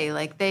way.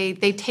 Like they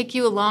take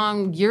you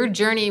along your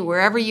journey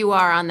wherever you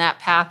are on that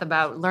path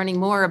about learning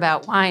more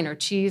about wine or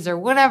cheese or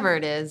whatever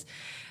it is.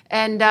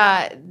 And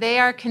they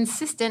are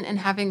consistent in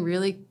having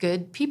really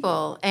good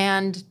people,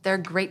 and they're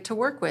great to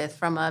work with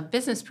from a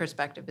business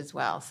perspective as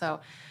well.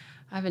 So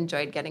I've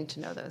enjoyed getting to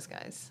know those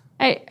guys.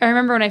 I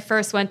remember when I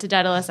first went to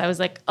Daedalus, I was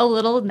like a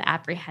little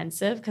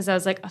apprehensive because I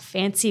was like, a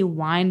fancy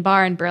wine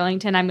bar in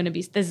Burlington,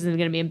 this is going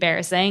to be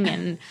embarrassing.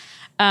 And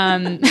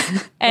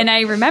and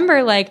I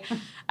remember like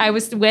I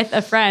was with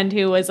a friend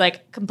who was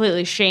like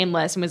completely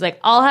shameless and was like,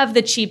 I'll have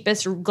the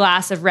cheapest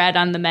glass of red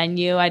on the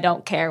menu. I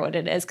don't care what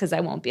it is because I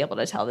won't be able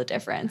to tell the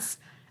difference.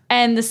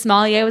 And the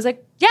sommelier was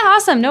like, yeah,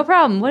 awesome, no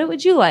problem. What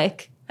would you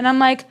like? And I'm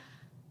like,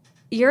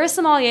 you're a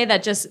sommelier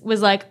that just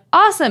was like,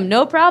 awesome,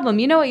 no problem.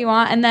 You know what you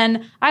want. And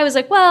then I was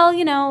like, well,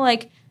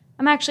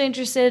 I'm actually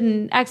interested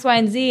in X, Y,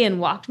 and Z,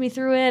 and walked me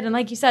through it. And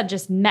like you said,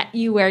 just met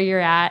you where you're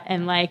at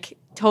and like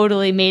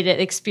totally made it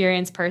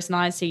experience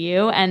personalized to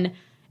you. And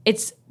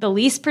it's the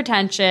least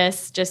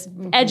pretentious, just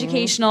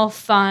educational,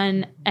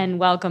 fun, and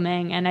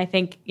welcoming. And I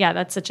think,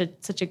 that's such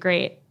a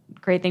great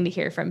thing to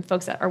hear from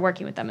folks that are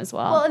working with them as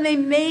well. Well, and they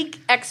make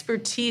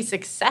expertise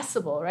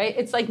accessible, right?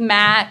 It's like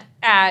Matt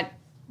at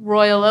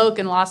Royal Oak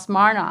and Lost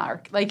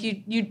Monarch. Like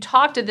you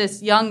talk to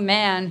this young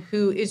man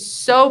who is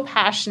so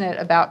passionate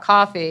about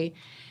coffee,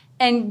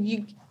 and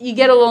you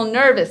get a little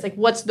nervous, like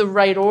what's the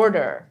right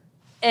order?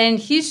 And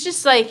he's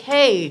just like,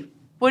 hey,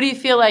 what do you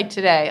feel like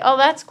today? Oh,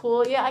 that's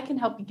cool. Yeah, I can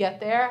help you get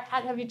there.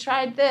 Have you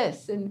tried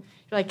this? And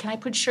you're like, can I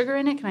put sugar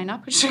in it? Can I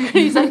not put sugar in it?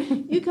 He's like,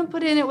 you can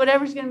put in it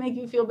whatever's going to make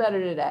you feel better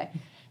today.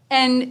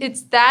 And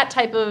it's that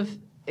type of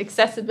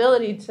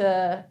accessibility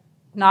to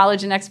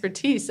knowledge and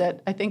expertise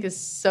that I think is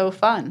so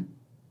fun.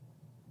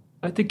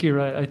 I think you're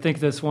right. I think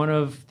that's one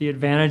of the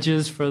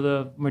advantages for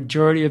the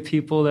majority of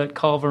people that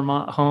call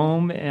Vermont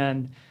home,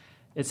 and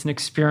it's an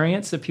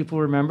experience that people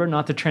remember,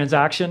 not the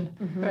transaction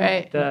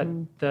right?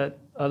 That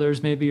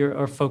others maybe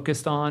are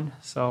focused on.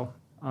 So,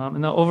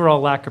 and the overall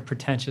lack of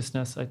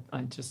pretentiousness,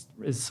 I just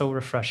is so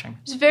refreshing.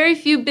 There's very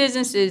few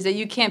businesses that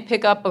you can't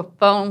pick up a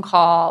phone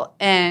call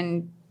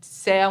and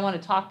say, I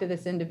want to talk to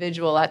this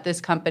individual at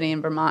this company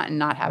in Vermont and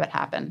not have it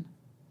happen.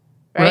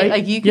 Right?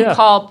 Like you can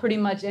call pretty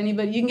much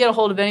anybody. You can get a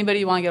hold of anybody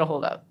you want to get a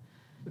hold of.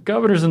 The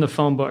governor's in the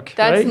phone book.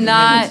 That's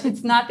right?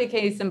 it's not the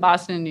case in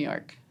Boston and New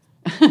York.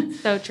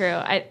 So true.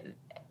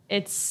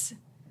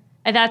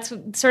 That's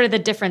sort of the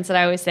difference that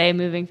I always say,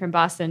 moving from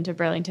Boston to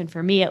Burlington,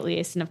 for me at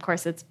least. And of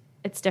course,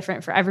 it's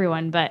different for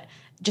everyone, but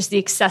just the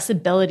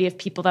accessibility of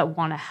people that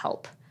want to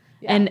help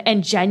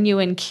and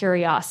genuine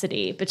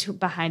curiosity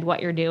behind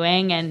what you're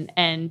doing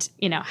and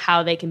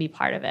how they can be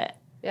part of it.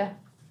 Yeah.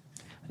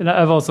 And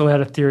I've also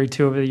had a theory,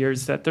 too, over the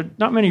years that there are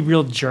not many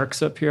real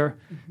jerks up here,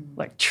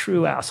 like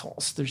true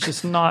assholes. There's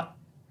just not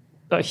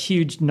a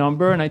huge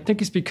number. And I think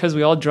it's because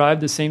we all drive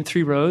the same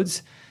 3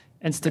 roads.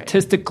 And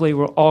statistically,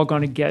 we're all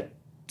going to get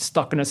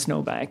stuck in a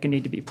snowbank and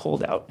need to be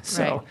pulled out.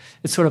 So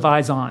it's sort of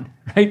eyes on,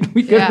 right?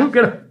 We have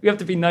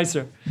to be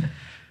nicer.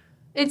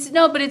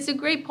 But it's a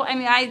great point. I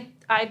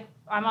mean,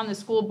 I'm on the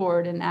school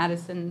board in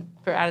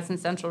for Addison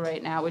Central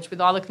right now, which with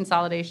all the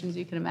consolidations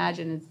you can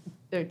imagine,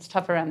 it's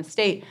tough around the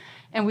state.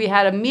 And we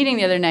had a meeting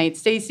the other night.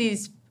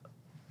 Stacy's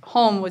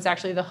home was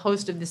actually the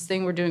host of this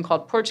thing we're doing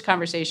called Porch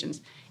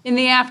Conversations. In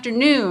the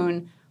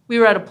afternoon, we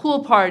were at a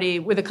pool party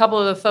with a couple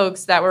of the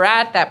folks that were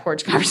at that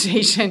porch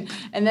conversation.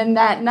 And then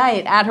that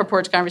night at her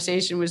porch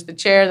conversation was the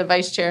chair, the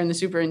vice chair, and the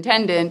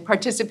superintendent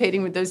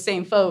participating with those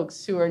same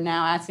folks who are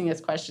now asking us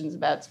questions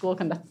about school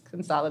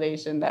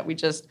consolidation that we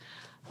just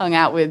hung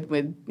out with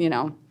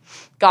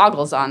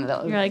goggles on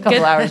a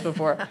couple hours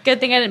before. Good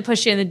thing I didn't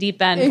push you in the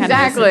deep end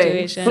exactly. kind of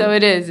situation. So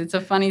it is. It's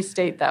a funny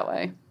state that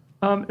way.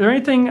 Is there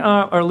anything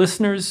our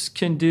listeners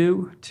can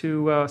do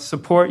to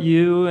support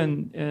you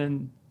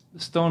and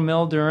Stone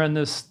Mill during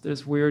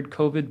this weird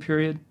COVID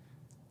period?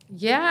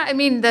 Yeah, I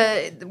mean,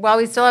 while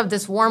we still have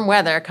this warm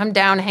weather, come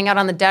down, hang out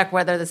on the deck,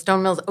 whether the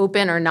Stone Mill's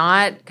open or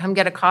not. Come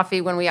get a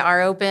coffee when we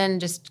are open.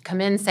 Just come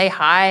in, say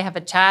hi, have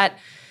a chat.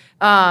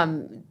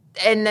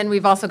 And then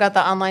we've also got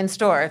the online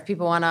store. If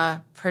people want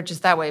to purchase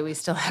that way, we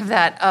still have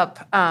that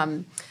up,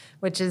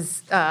 which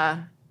is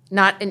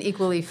not an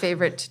equally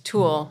favorite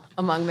tool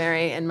among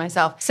Mary and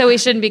myself. So we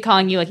shouldn't be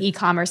calling you like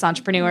e-commerce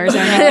entrepreneurs or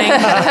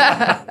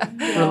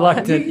anything.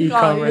 Reluctant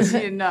e-commerce.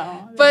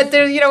 No. But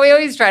there's, we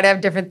always try to have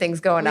different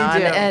things going on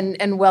do.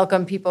 and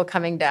welcome people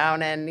coming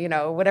down and,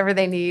 whatever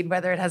they need,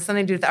 whether it has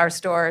something to do with our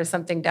store or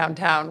something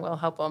downtown, we'll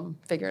help them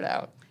figure it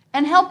out.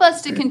 And help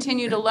us to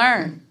continue to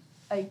learn,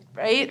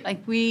 right?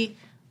 Like we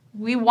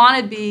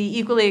want to be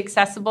equally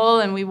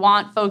accessible, and we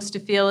want folks to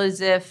feel as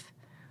if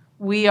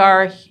we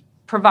are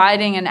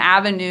providing an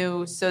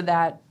avenue so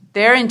that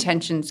their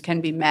intentions can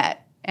be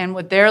met and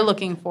what they're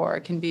looking for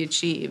can be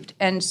achieved.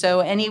 And so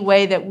any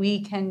way that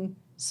we can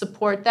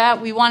support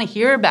that, we want to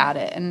hear about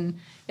it. And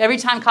every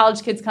time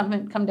college kids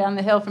come down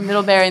the hill from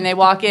Middlebury and they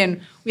walk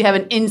in, we have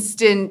an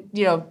instant,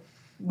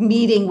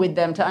 meeting with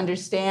them to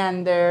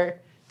understand their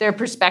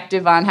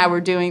perspective on how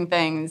we're doing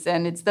things.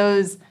 And it's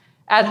those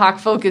ad hoc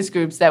focus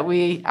groups that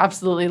we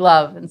absolutely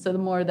love. And so the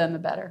more of them, the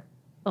better.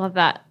 Love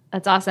that.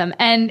 That's awesome.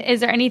 And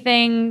is there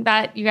anything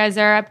that you guys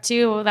are up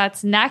to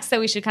that's next that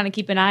we should kind of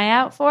keep an eye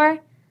out for?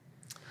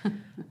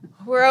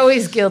 We're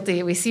always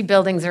guilty. We see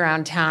buildings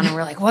around town and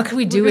we're like, what can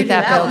we do with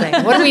that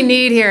building? What do we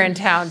need here in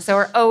town? So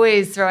we're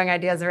always throwing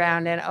ideas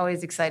around and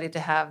always excited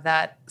to have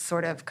that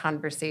sort of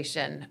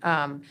conversation.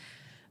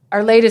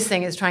 Our latest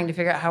thing is trying to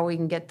figure out how we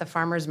can get the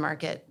farmers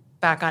market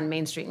back on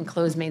Main Street and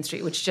close Main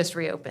Street, which just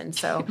reopened.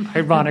 So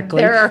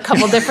ironically, there are a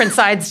couple different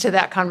sides to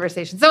that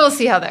conversation. So we'll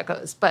see how that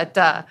goes. But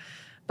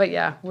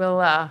yeah,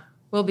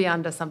 we'll be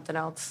on to something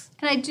else.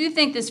 And I do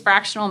think this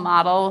fractional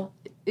model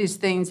is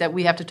things that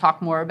we have to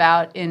talk more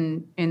about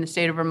in the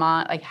state of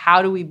Vermont. Like,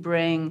 how do we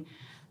bring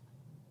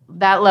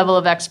that level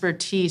of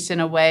expertise in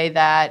a way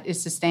that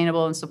is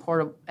sustainable and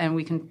supportable, and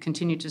we can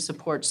continue to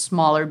support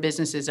smaller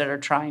businesses that are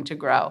trying to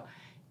grow.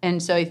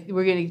 And so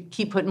we're going to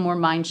keep putting more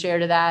mind share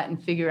to that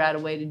and figure out a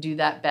way to do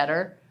that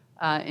better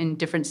in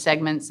different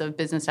segments of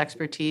business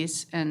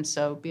expertise. And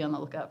so be on the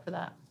lookout for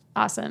that.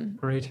 Awesome.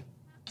 Great.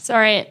 So,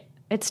 all right,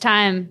 it's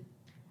time.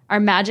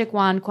 Our magic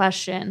wand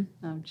question.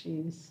 Oh,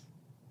 geez.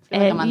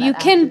 You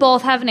can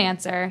both have an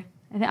answer.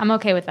 I'm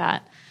okay with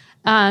that.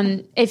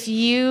 If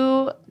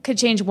you could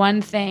change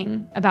one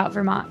thing about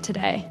Vermont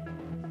today,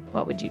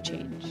 what would you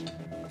change?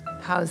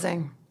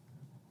 Housing.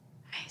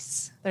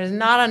 Nice. There's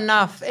not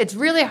enough. It's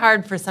really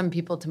hard for some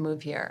people to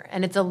move here,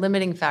 and it's a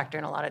limiting factor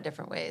in a lot of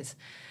different ways.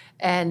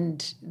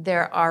 And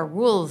there are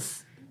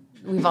rules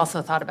we've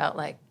also thought about,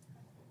 like,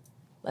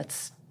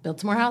 let's build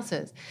some more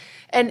houses.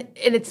 And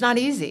it's not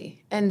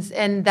easy.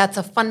 And that's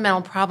a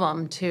fundamental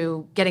problem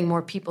to getting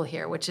more people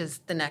here, which is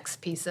the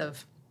next piece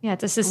of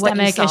it's a what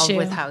systemic you solve issue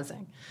with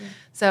housing. Yeah.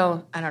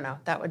 So I don't know.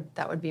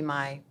 That would be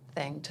my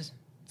thing to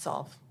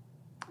solve.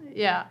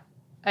 Yeah.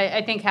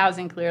 I think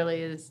housing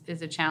clearly is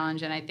a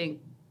challenge, and I think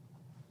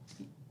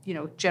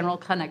general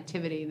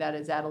connectivity that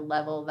is at a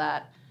level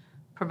that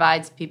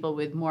provides people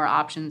with more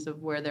options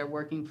of where they're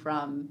working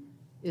from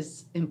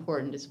is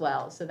important as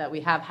well, so that we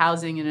have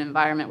housing in an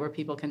environment where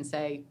people can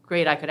say,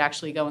 great, I could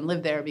actually go and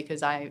live there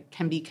because I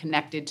can be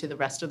connected to the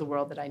rest of the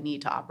world that I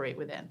need to operate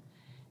within.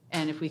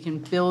 And if we can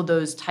build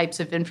those types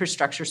of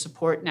infrastructure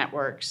support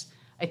networks,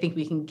 I think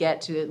we can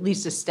get to at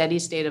least a steady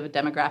state of a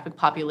demographic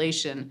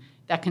population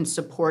that can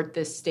support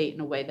this state in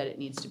a way that it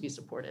needs to be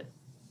supported.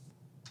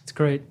 It's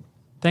great.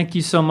 Thank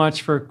you so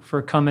much for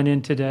coming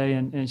in today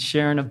and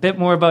sharing a bit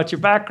more about your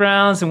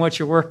backgrounds and what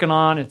you're working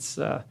on. It's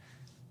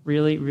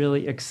really,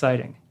 really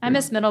exciting. I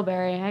miss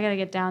Middlebury. I got to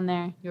get down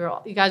there.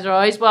 You guys are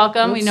always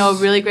welcome. We know a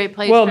really great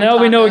place. Well, for now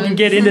we know we tacos. can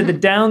get into the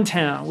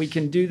downtown. We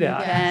can do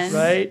that, Yes.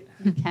 right?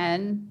 You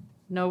can.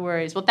 No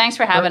worries. Well, thanks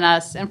for having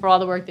us and for all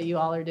the work that you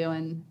all are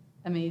doing.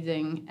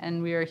 Amazing.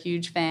 And we are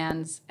huge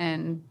fans.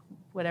 And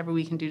whatever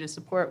we can do to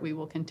support, we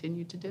will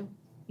continue to do.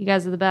 You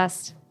guys are the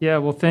best. Yeah,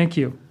 well, thank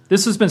you.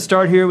 This has been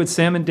Start Here with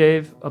Sam and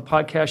Dave, a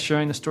podcast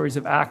sharing the stories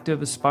of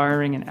active,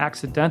 aspiring, and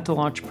accidental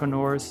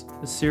entrepreneurs.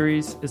 The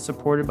series is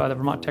supported by the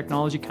Vermont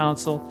Technology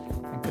Council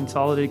and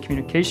Consolidated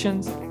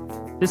Communications.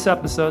 This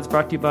episode is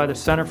brought to you by the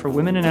Center for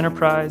Women in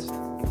Enterprise.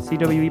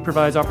 CWE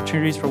provides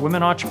opportunities for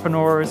women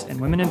entrepreneurs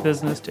and women in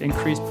business to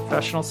increase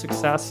professional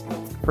success,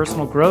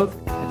 personal growth,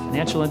 and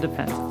financial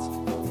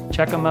independence.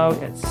 Check them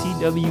out at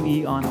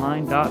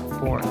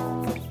cweonline.org.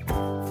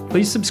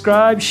 Please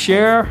subscribe,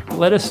 share,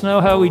 let us know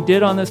how we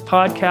did on this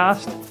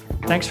podcast.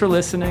 Thanks for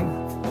listening.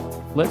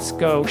 Let's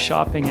go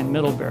shopping in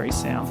Middlebury,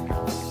 Sam.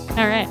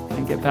 All right.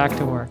 And get back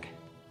to work.